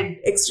model. Yeah,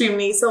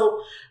 extremely.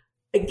 So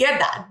I get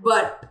that,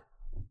 but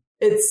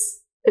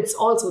it's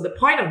also the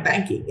point of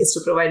banking is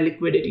to provide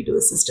liquidity to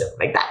the system.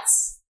 Like,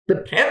 that's the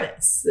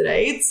premise,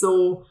 right?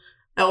 So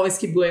I always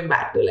keep going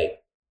back to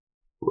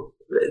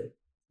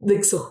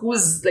so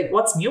who's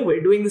what's new?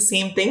 We're doing the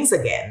same things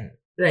again,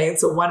 right?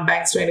 So one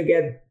bank's trying to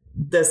get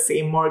the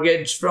same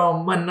mortgage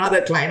from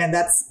another client, and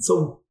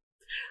so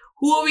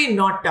who are we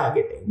not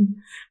targeting?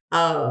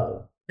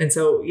 And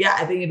so, yeah,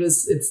 I think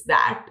it's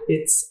that.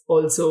 It's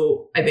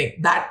also, I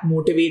think that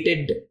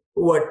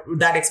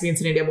that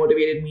experience in India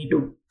motivated me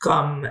to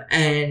come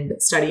and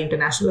study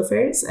international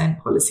affairs and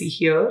policy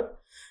here.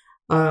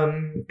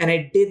 And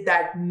I did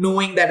that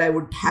knowing that I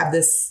would have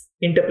this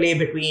interplay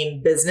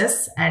between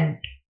business and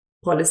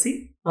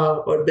policy,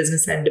 or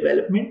business and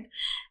development.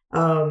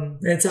 And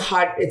it's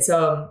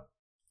a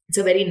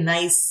very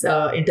nice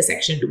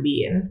intersection to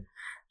be in.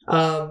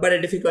 But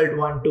a difficult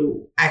one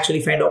to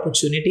actually find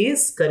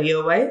opportunities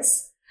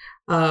career-wise.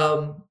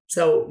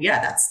 So yeah,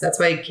 that's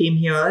why I came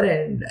here,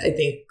 and I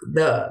think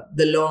the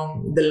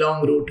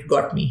long route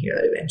got me here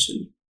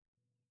eventually.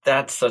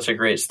 That's such a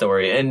great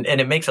story, and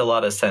it makes a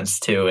lot of sense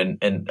too.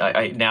 And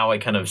I now I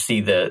kind of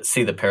see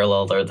the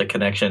parallel or the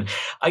connection.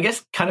 I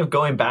guess kind of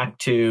going back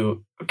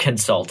to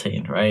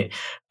consulting, right?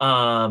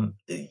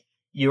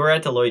 You were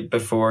at Deloitte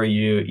before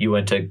you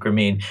went to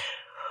Grameen.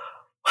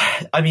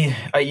 I mean,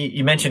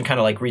 you mentioned kind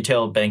of like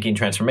retail banking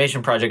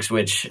transformation projects,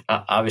 which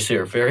obviously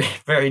are very,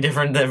 very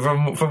different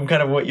from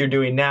kind of what you're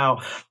doing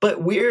now. But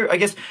I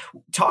guess,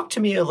 talk to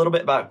me a little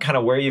bit about kind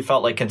of where you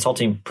felt like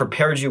consulting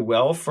prepared you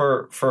well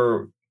for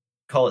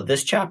call it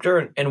this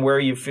chapter, and where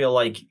you feel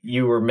like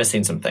you were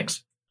missing some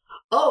things.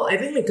 Oh, I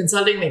think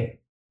consulting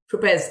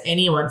prepares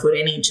anyone for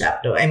any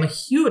chapter. I'm a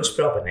huge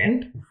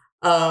proponent.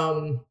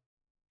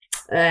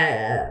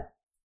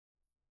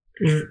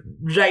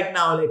 Right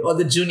now, all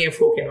the junior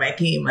folk in my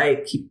team,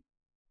 I keep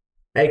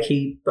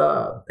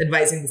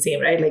advising the same,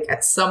 right? Like,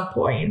 at some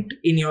point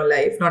in your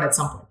life, not at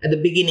some point, at the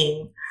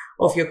beginning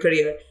of your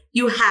career,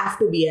 you have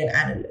to be an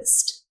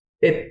analyst.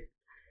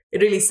 It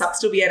really sucks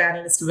to be an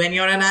analyst when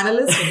you're an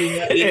analyst.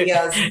 Being 8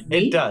 years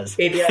it does.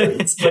 8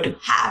 years, but you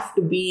have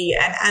to be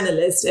an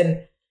analyst.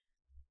 And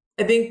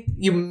I think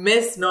you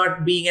miss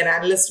not being an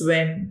analyst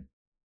when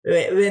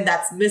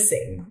that's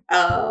missing.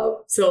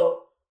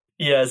 So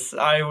yes,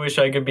 I wish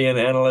I could be an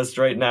analyst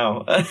right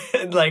now. I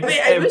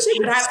wish I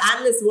could have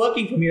analysts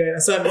working for me right now.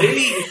 So I'm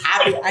really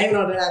happy I'm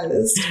not an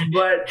analyst.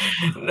 But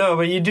no,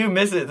 but you do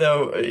miss it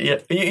though. Yeah,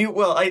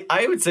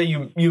 I would say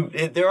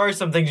there are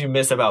some things you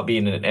miss about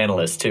being an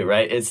analyst too,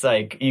 right? It's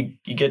like you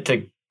get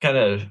to kind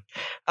of.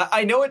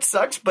 I know it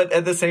sucks, but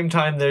at the same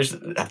time, there's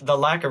the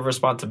lack of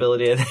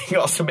responsibility. I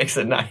think also makes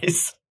it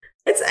nice.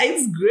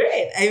 It's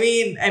great. I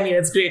mean,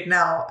 it's great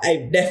now.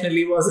 I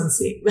definitely wasn't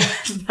seeing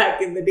that back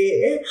in the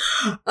day.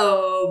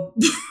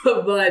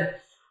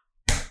 But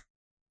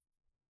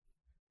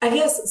I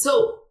guess,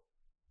 so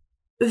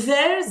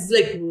there's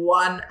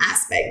one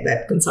aspect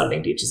that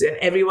consulting teaches you, and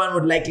everyone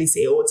would likely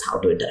say, oh, it's how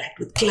to interact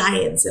with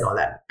clients and all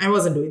that. I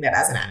wasn't doing that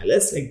as an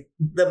analyst.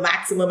 The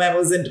maximum I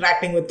was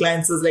interacting with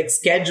clients was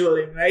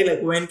scheduling,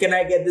 right? When can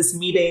I get this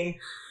meeting?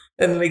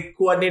 And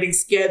coordinating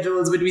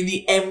schedules between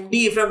the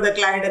MD from the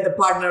client and the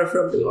partner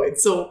from Deloitte.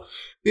 So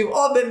we've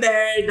all been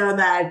there, done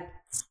that,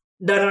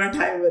 done our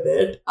time with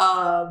it.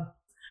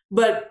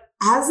 But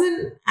as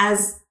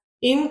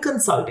in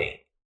consulting,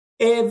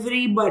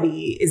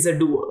 everybody is a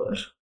doer,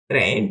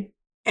 right?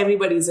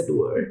 Everybody is a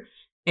doer.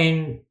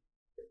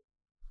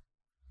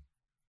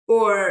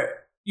 Or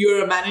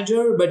you're a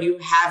manager, but you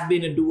have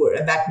been a doer,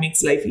 and that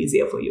makes life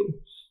easier for you.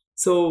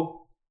 So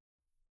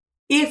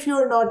if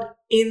you're not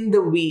in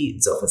the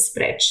weeds of a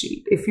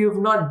spreadsheet, if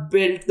you've not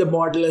built the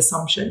model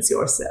assumptions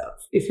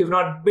yourself, if you've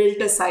not built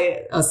a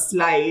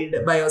slide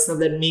by yourself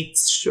that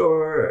makes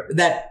sure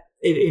that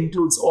it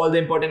includes all the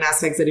important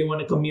aspects that you want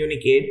to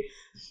communicate,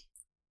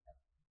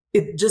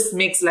 it just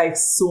makes life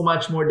so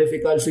much more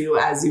difficult for you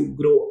as you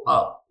grow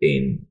up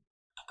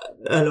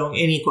along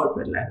any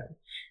corporate ladder.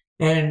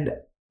 And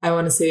I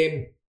want to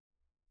say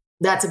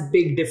that's a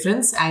big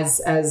difference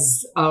as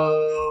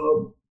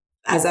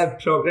I've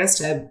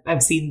progressed.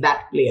 I've seen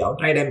that play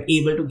out, right? I'm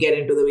able to get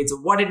into the weeds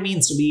of what it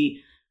means to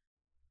be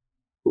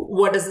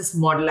what does this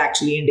model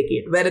actually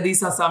indicate? Where are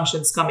these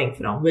assumptions coming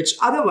from? Which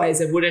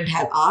otherwise I wouldn't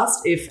have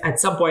asked if at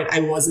some point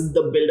I wasn't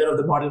the builder of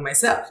the model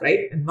myself, right?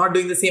 I'm not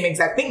doing the same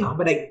exact thing now,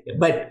 but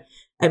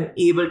I'm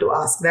able to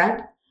ask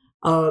that.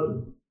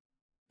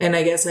 And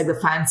I guess like the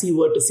fancy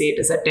word to say it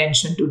is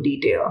attention to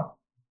detail.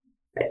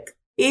 Like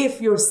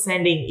if you're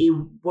sending a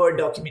Word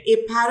document,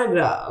 a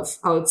paragraph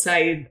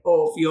outside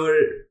of your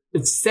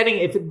setting,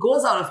 if it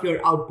goes out of your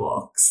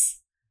outbox,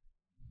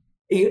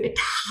 it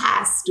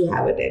has to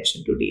have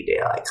attention to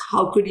detail. Like,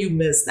 how could you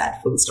miss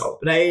that full stop,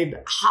 right?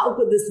 How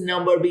could this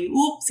number be,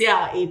 oops,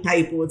 yeah, a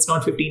typo, it's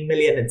not 15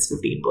 million, it's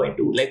 15.2,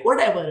 like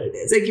whatever it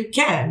is. Like, you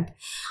can't.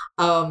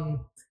 And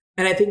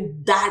I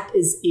think that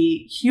is a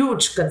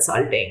huge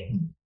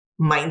consulting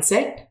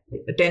mindset.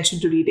 Like,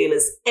 attention to detail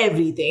is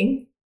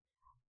everything.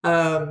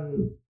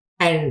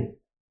 And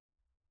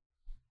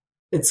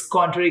it's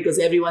contrary because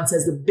everyone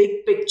says the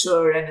big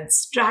picture and it's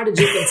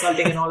strategy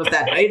consulting and all of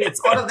that, right? It's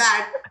all of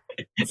that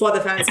for the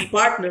fancy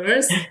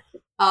partners.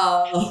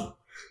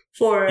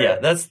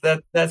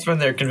 That's when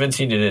they're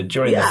convincing you to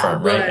join the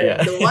firm, right?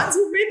 Yeah, the ones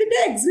who made the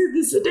decks with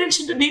this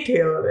attention to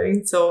detail,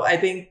 right? So I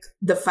think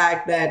the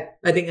fact that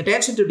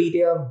attention to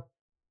detail,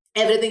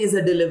 everything is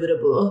a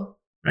deliverable,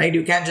 right?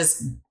 You can't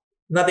just,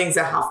 nothing's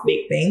a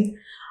half-baked thing.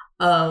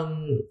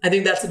 I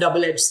think that's a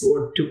double-edged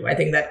sword too. I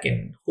think that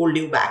can hold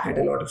you back at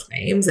a lot of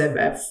times. I've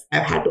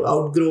had to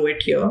outgrow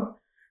it here,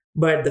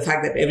 but the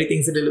fact that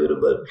everything's a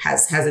deliverable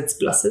has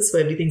its pluses. So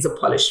everything's a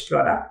polished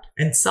product,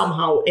 and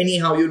somehow,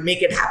 anyhow, you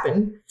make it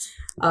happen.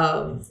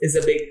 Is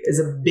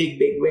a big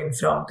win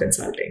from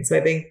consulting. So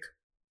I think,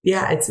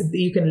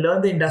 you can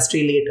learn the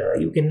industry later.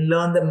 You can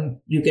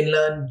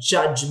learn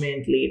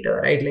judgment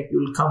later, right? Like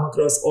you'll come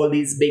across all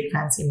these big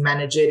fancy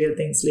managerial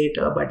things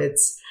later, but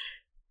it's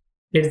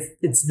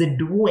the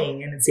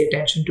doing and it's the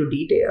attention to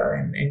detail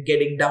and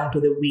getting down to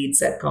the weeds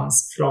that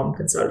comes from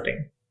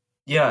consulting.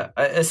 Yeah,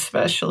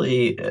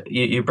 especially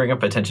you bring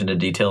up attention to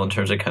detail in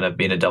terms of kind of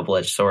being a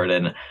double-edged sword,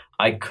 and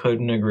I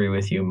couldn't agree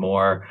with you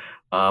more.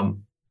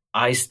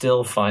 I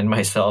still find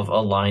myself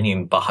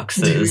aligning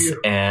boxes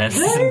and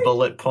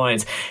bullet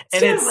points,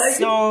 and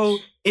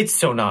it's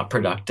so not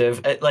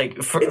productive. It's okay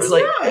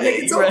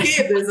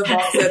if there's a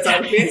box that's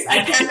out of place.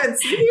 I can't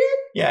see it.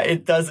 Yeah,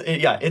 it does.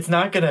 It's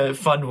not going to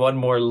fund one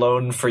more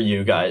loan for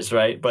you guys,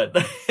 right? But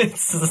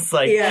it's just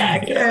like,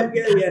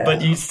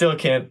 but you still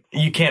can't.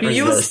 You can't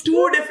resist. Use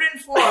two different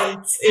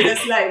fonts in a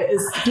slide.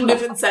 It's two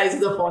different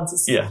sizes of fonts.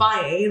 It's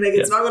fine. Like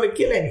it's not going to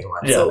kill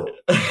anyone. Yeah. So,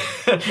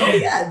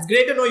 it's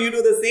great to know you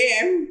do the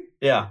same.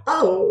 Yeah.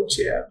 Oh,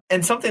 yeah.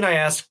 And something I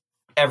ask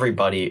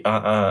everybody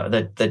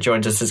that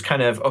joins us is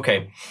kind of,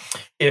 okay,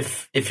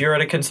 if you're at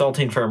a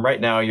consulting firm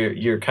right now,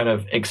 you're kind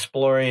of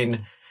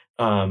exploring.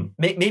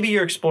 Maybe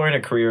you're exploring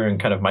a career in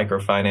kind of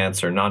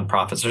microfinance or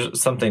nonprofits or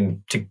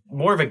something to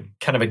more of a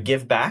kind of a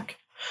give back.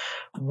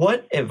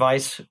 What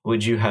advice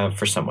would you have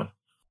for someone?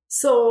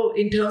 So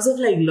in terms of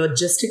like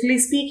logistically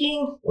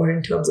speaking or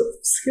in terms of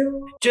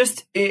skill?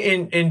 Just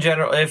in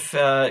general, if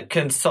a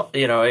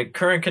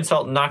current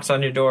consultant knocks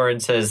on your door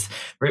and says,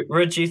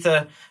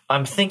 Rajitha,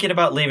 I'm thinking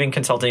about leaving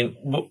consulting.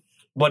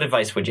 What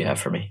advice would you have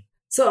for me?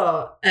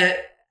 So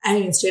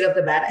straight off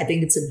the bat, I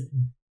think it's a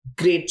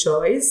great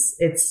choice.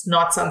 It's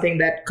not something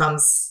that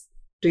comes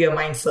to your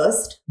mind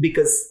first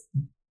because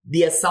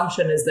the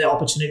assumption is the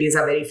opportunities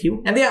are very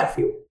few, and they are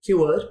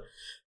fewer,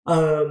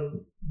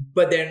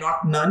 but they're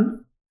not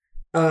none.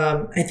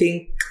 I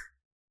think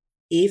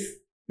if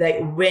like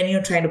when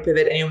you're trying to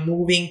pivot and you're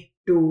moving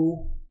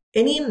to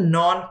any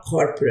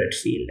non-corporate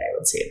field, I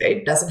would say, right?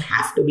 It doesn't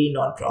have to be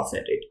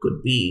non-profit. It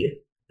could be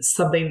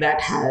something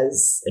that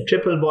has a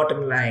triple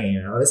bottom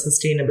line or a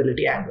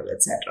sustainability angle,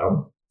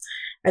 etc.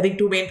 I think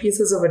two main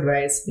pieces of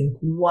advice. I think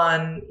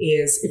one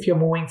is if you're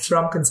moving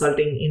from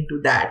consulting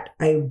into that,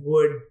 I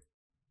would,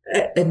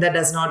 and that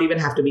does not even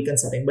have to be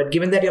consulting, but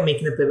given that you're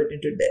making the pivot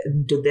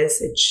into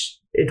this,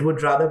 it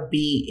would rather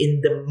be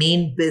in the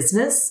main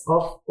business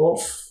of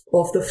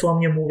the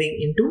firm you're moving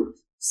into.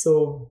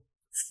 So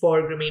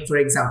for Grameen, for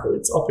example,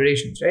 it's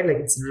operations, right? Like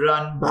it's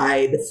run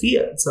by the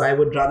field. So I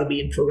would rather be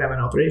in program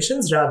and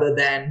operations rather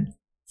than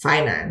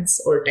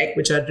finance or tech,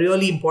 which are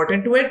really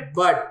important to it.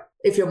 But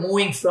if you're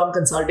moving from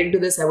consulting to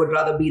this, I would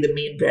rather be the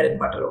main bread and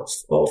butter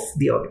of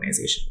the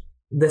organization.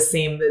 The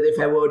same that if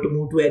I were to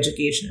move to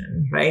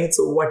education, right?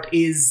 So what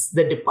is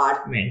the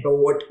department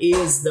or what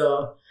is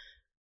the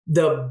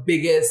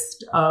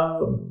biggest,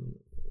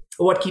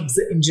 what keeps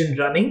the engine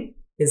running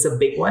is a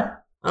big one.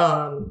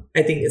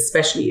 I think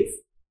especially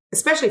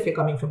if you're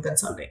coming from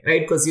consulting,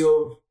 right? Because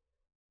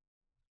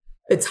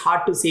it's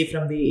hard to say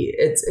from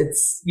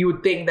you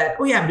would think that,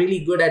 oh yeah, I'm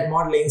really good at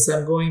modeling, so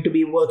I'm going to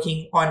be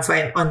working in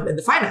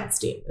the finance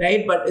team,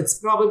 right? But it's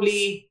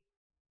probably,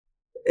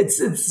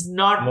 it's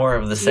not more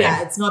of the same.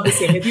 Yeah, it's not the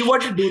same. If you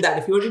want to do that,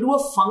 if you want to do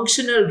a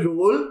functional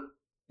role,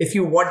 if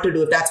you want to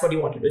do it, that's what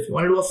you want to do. If you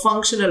want to do a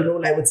functional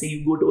role, I would say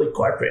you go to a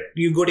corporate,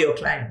 you go to your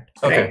client,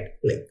 right?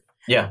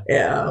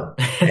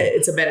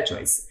 It's a better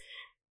choice.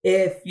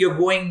 If you're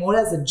going more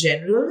as a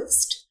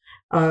generalist,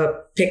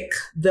 pick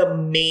the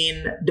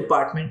main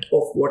department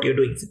of what you're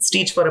doing. If it's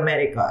Teach for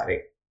America,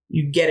 right,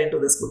 you get into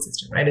the school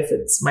system, right? If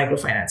it's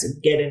microfinance, you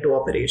get into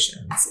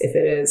operations. If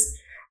it is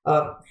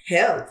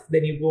health,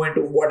 then you go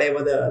into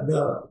whatever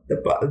the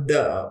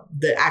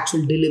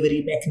actual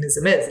delivery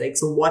mechanism is. Like,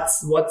 so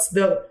what's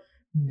the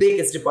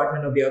biggest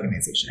department of the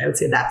organization? I would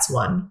say that's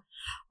one.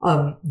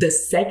 The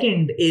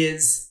second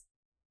is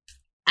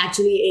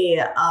actually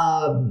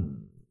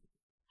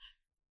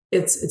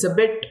it's a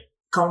bit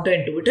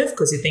counterintuitive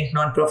because you think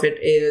nonprofit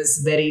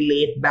is very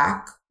laid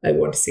back. I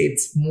want to say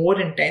it's more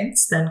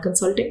intense than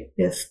consulting,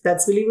 if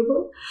that's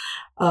believable,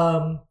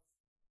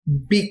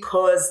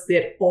 because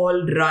they're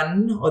all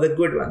run, or the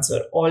good ones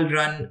are all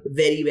run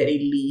very, very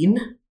lean,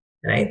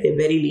 right? They're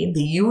very lean.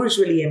 They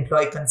usually will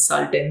employ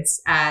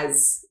consultants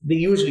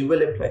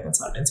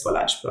for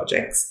large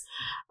projects.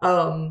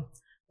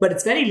 But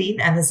it's very lean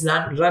and is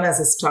run as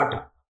a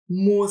startup,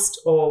 most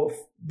of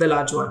the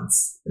large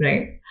ones,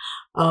 right?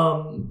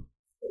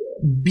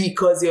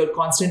 Because you're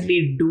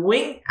constantly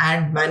doing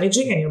and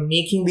managing, and you're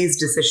making these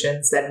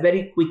decisions that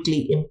very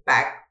quickly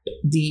impact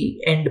the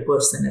end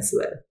person as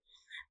well.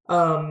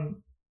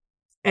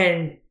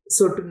 And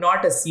so to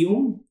not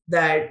assume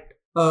that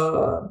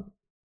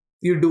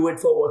you do it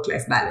for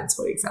work-life balance,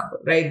 for example,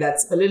 right?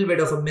 That's a little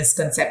bit of a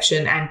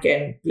misconception and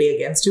can play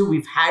against you.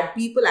 We've had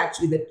people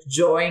actually that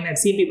join, I've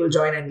seen people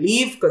join and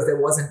leave because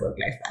there wasn't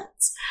work-life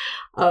balance.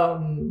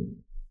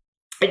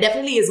 It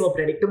definitely is more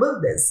predictable.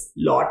 There's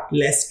a lot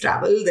less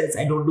travel.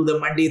 I don't do the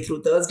Monday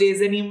through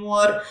Thursdays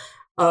anymore.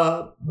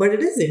 But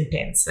it is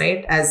intense,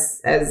 right?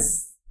 As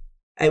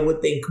I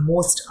would think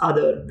most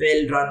other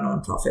well-run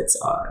nonprofits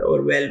are,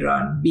 or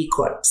well-run B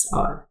Corps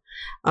are.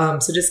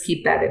 So just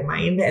keep that in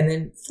mind. And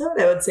then third,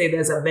 I would say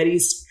there's a very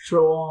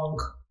strong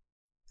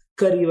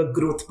career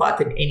growth path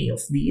in any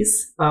of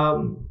these.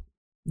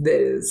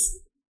 There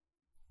is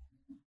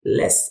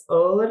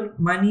lesser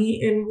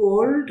money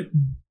involved,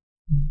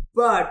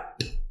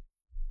 but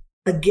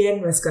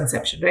again,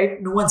 misconception,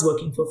 right? No one's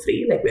working for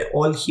free. Like, we're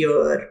all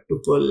here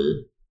to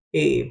pull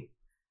a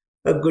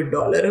good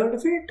dollar out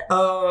of it.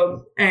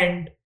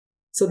 And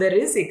so there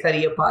is a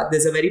career path.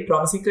 There's a very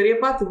promising career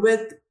path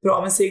with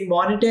promising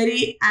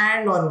monetary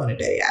and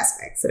non-monetary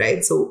aspects,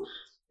 right? So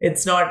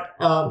it's not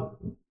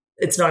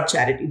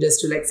charity,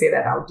 just to like say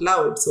that out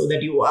loud, so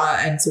that you are,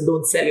 and so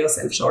don't sell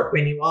yourself short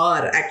when you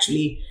are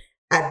actually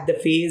at the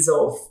phase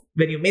of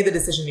when you made the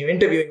decision, you're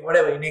interviewing,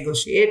 whatever, you're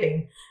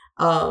negotiating.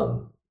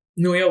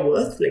 Know your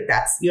worth. Like,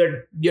 that's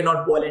you're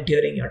not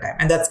volunteering your time,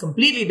 and that's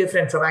completely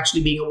different from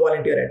actually being a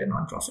volunteer at a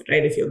nonprofit,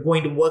 right? If you're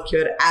going to work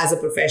here as a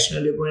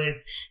professional, you're going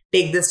to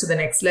take this to the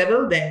next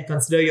level, then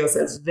consider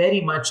yourselves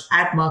very much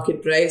at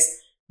market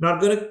price.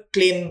 Not going to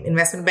claim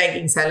investment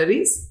banking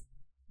salaries,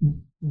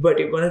 but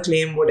you're going to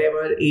claim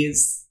whatever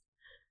is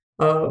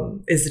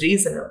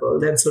reasonable.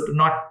 Then, so to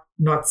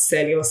not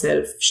sell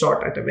yourself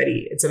short at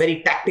it's a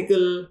very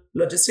tactical,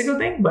 logistical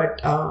thing, but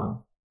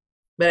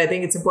I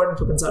think it's important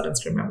for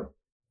consultants to remember.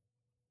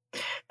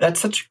 That's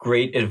such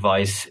great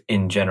advice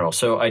in general.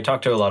 So I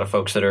talk to a lot of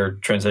folks that are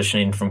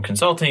transitioning from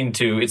consulting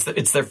to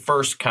it's their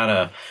first kind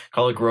of,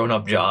 call it,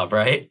 grown-up job,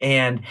 right?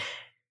 And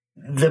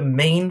the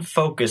main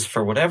focus,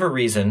 for whatever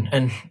reason,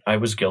 and I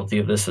was guilty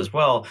of this as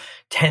well,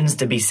 tends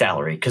to be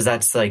salary, because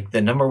that's like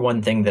the number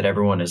one thing that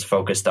everyone is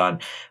focused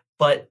on.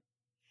 But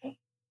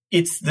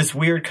it's this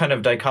weird kind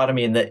of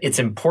dichotomy in that it's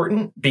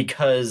important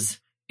because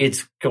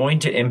it's going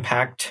to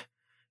impact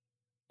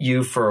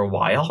you for a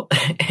while,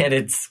 and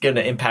it's going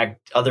to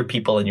impact other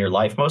people in your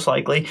life most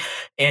likely,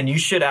 and you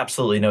should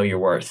absolutely know your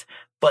worth.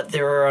 But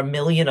there are a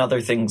million other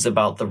things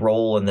about the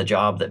role and the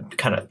job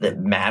that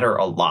matter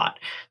a lot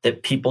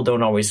that people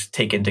don't always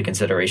take into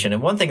consideration.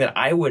 And one thing that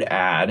I would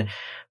add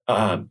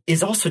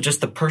is also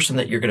just the person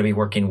that you're going to be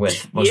working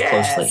with most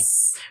closely.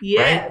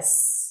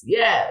 Yes. Right?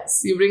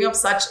 Yes, you bring up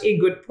such a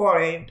good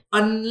point.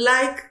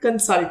 Unlike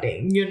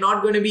consulting, you're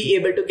not going to be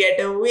able to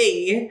get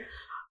away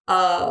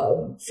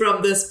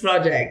from this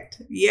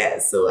project.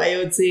 Yes, so I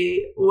would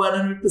say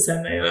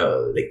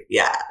 100%,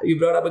 you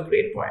brought up a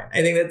great point.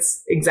 I think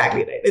that's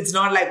exactly right. It's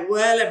not like,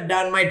 well, I've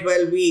done my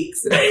 12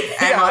 weeks, right?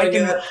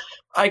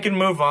 I can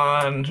move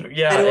on.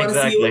 Yeah, I don't exactly. want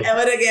to see you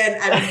ever again.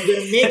 I'm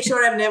going to make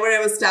sure I'm never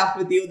ever staffed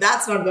with you.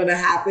 That's not going to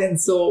happen.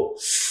 So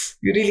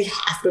you really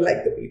have to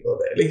like the people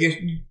there. Like, you're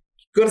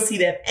going to see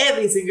them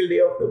every single day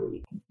of the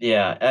week.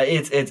 Yeah,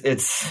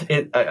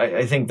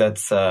 I think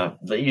that's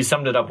you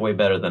summed it up way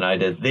better than I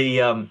did.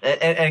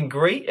 And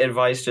great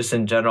advice just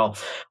in general.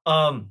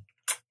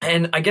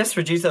 And I guess,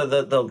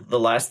 Rajitha, the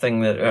last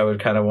thing that I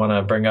would kind of want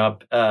to bring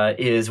up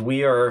is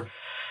we are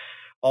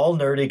all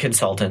nerdy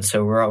consultants,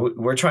 so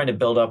we're trying to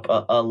build up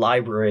a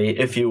library,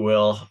 if you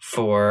will,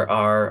 for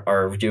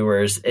our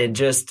viewers. And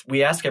just,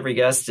 we ask every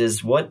guest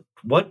is what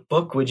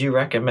book would you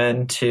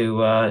recommend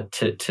to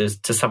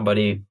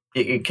somebody?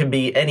 It can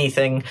be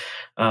anything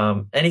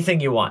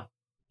you want.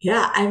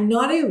 Yeah, I'm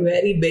not a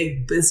very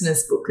big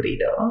business book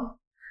reader.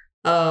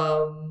 But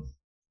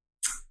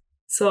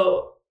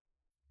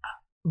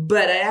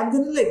I am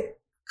going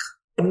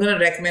to I'm going to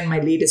recommend my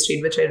latest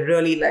read, which I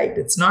really liked.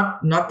 It's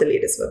not the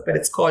latest book, but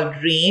it's called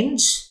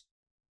Range.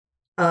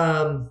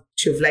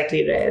 Which you've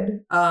likely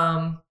read.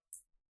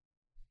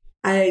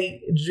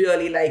 I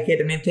really like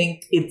it. And I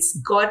think it's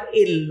got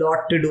a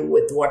lot to do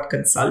with what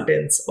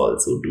consultants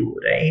also do,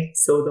 right?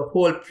 So the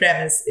whole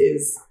premise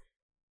is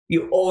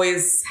you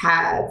always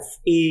have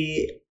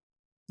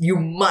you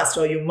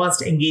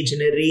must engage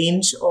in a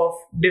range of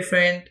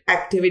different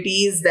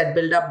activities that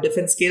build up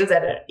different skills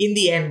that are in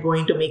the end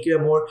going to make you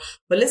a more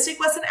holistic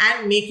person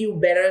and make you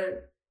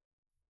better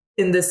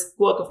in this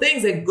work of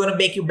things. They're going to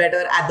make you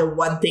better at the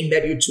one thing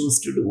that you choose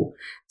to do.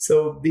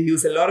 So they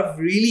use a lot of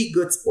really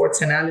good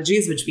sports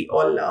analogies, which we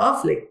all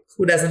love. Like,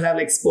 who doesn't love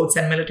like sports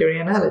and military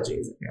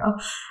analogies?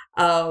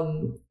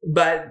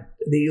 But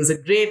they use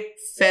a great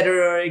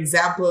Federer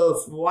example of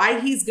why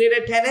he's great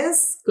at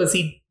tennis, because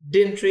he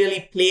didn't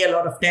really play a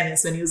lot of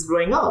tennis when he was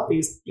growing up.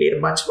 He played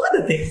a bunch of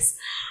other things.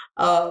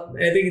 And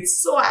I think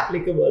it's so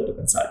applicable to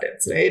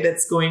consultants, right?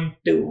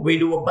 We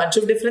do a bunch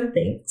of different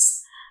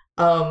things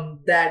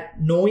that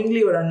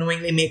knowingly or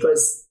unknowingly make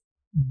us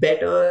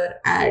better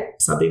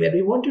at something that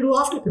we want to do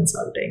after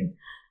consulting.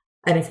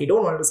 And if you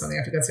don't want to do something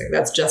after consulting,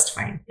 that's just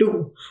fine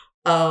too.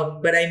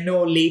 But I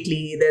know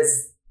lately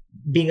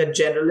being a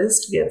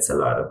generalist gets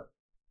a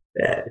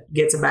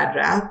bad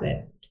rap,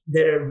 and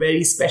there are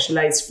very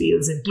specialized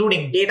fields,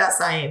 including data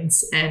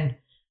science and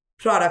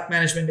product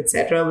management,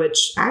 etc.,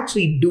 which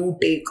actually do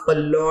take a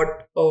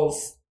lot of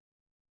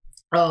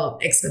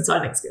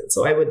ex-consulting skills.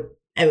 So I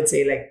would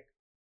say, like,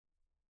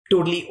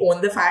 totally own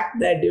the fact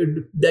that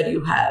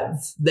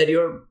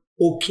you're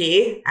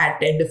okay at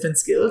 10 different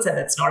skills, and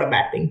that's not a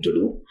bad thing to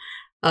do.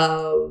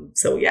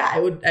 So yeah, I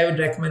would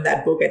recommend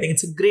that book. I think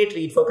it's a great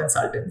read for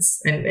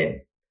consultants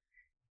and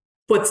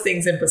puts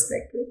things in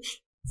perspective.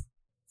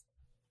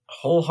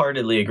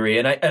 Wholeheartedly agree.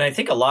 And I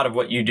think a lot of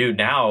what you do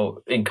now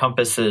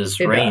encompasses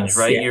range,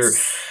 right?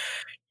 Yes.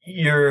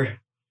 You're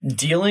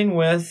dealing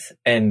with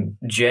and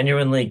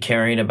genuinely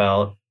caring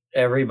about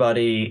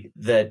everybody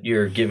that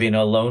you're giving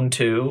a loan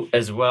to,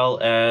 as well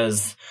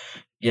as,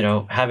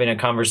 having a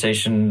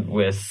conversation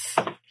with,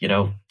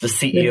 the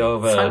CEO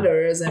of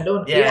funders and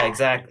donors. Yeah,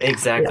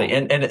 exactly.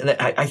 Yeah. And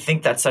I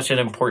think that's such an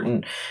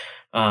important,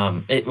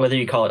 whether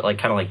you call it like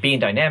kind of like being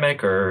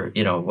dynamic or,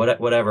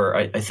 whatever,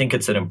 I think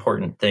it's an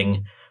important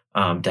thing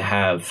to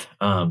have.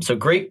 So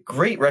great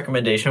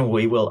recommendation.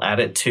 We will add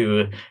it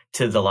to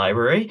the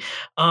library.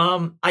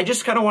 I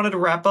just kind of wanted to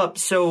wrap up.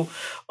 So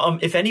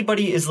if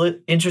anybody is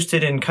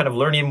interested in kind of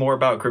learning more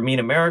about Grameen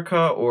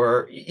America,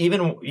 or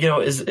even,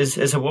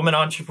 is a woman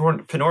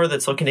entrepreneur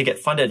that's looking to get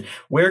funded,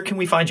 where can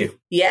we find you?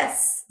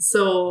 Yes.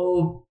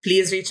 So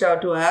please reach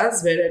out to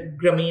us. We're at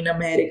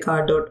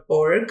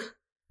grameenamerica.org.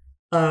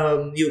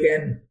 You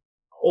can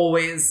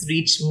always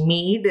reach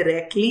me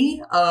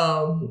directly.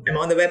 I'm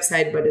on the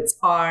website, but it's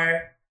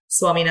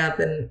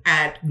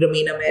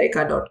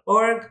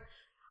rswaminathan@grameenamerica.org.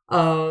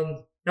 I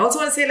also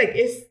want to say, like,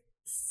 if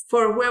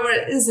for whoever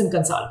is in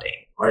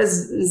consulting or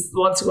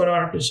wants to go to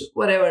entrepreneurship,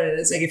 whatever it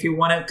is, like, if you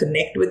want to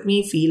connect with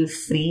me, feel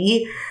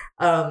free.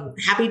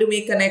 Happy to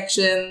make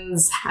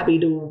connections, happy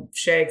to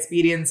share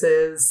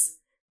experiences,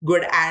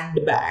 good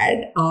and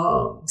bad.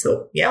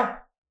 So yeah.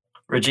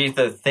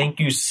 Rajitha, thank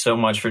you so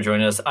much for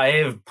joining us. I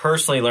have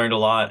personally learned a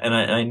lot, and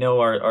I know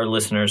our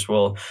listeners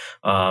will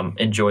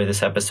enjoy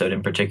this episode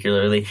in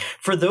particularly.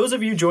 For those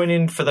of you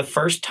joining for the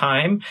first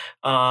time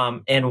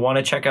and want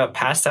to check out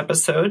past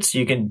episodes,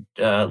 you can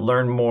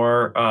learn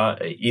more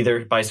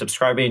either by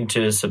subscribing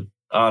to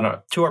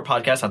our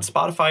podcast on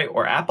Spotify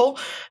or Apple.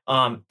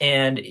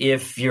 And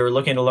if you're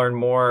looking to learn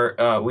more,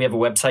 we have a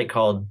website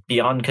called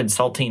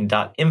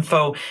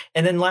beyondconsulting.info.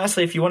 And then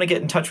lastly, if you want to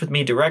get in touch with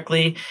me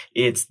directly,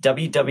 it's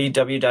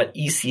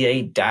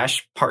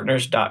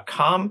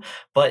www.eca-partners.com.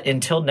 But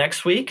until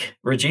next week,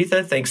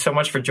 Rajitha, thanks so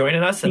much for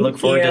joining us, and look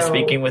forward to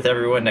speaking with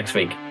everyone next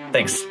week.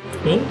 Thanks.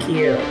 Thank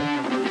you.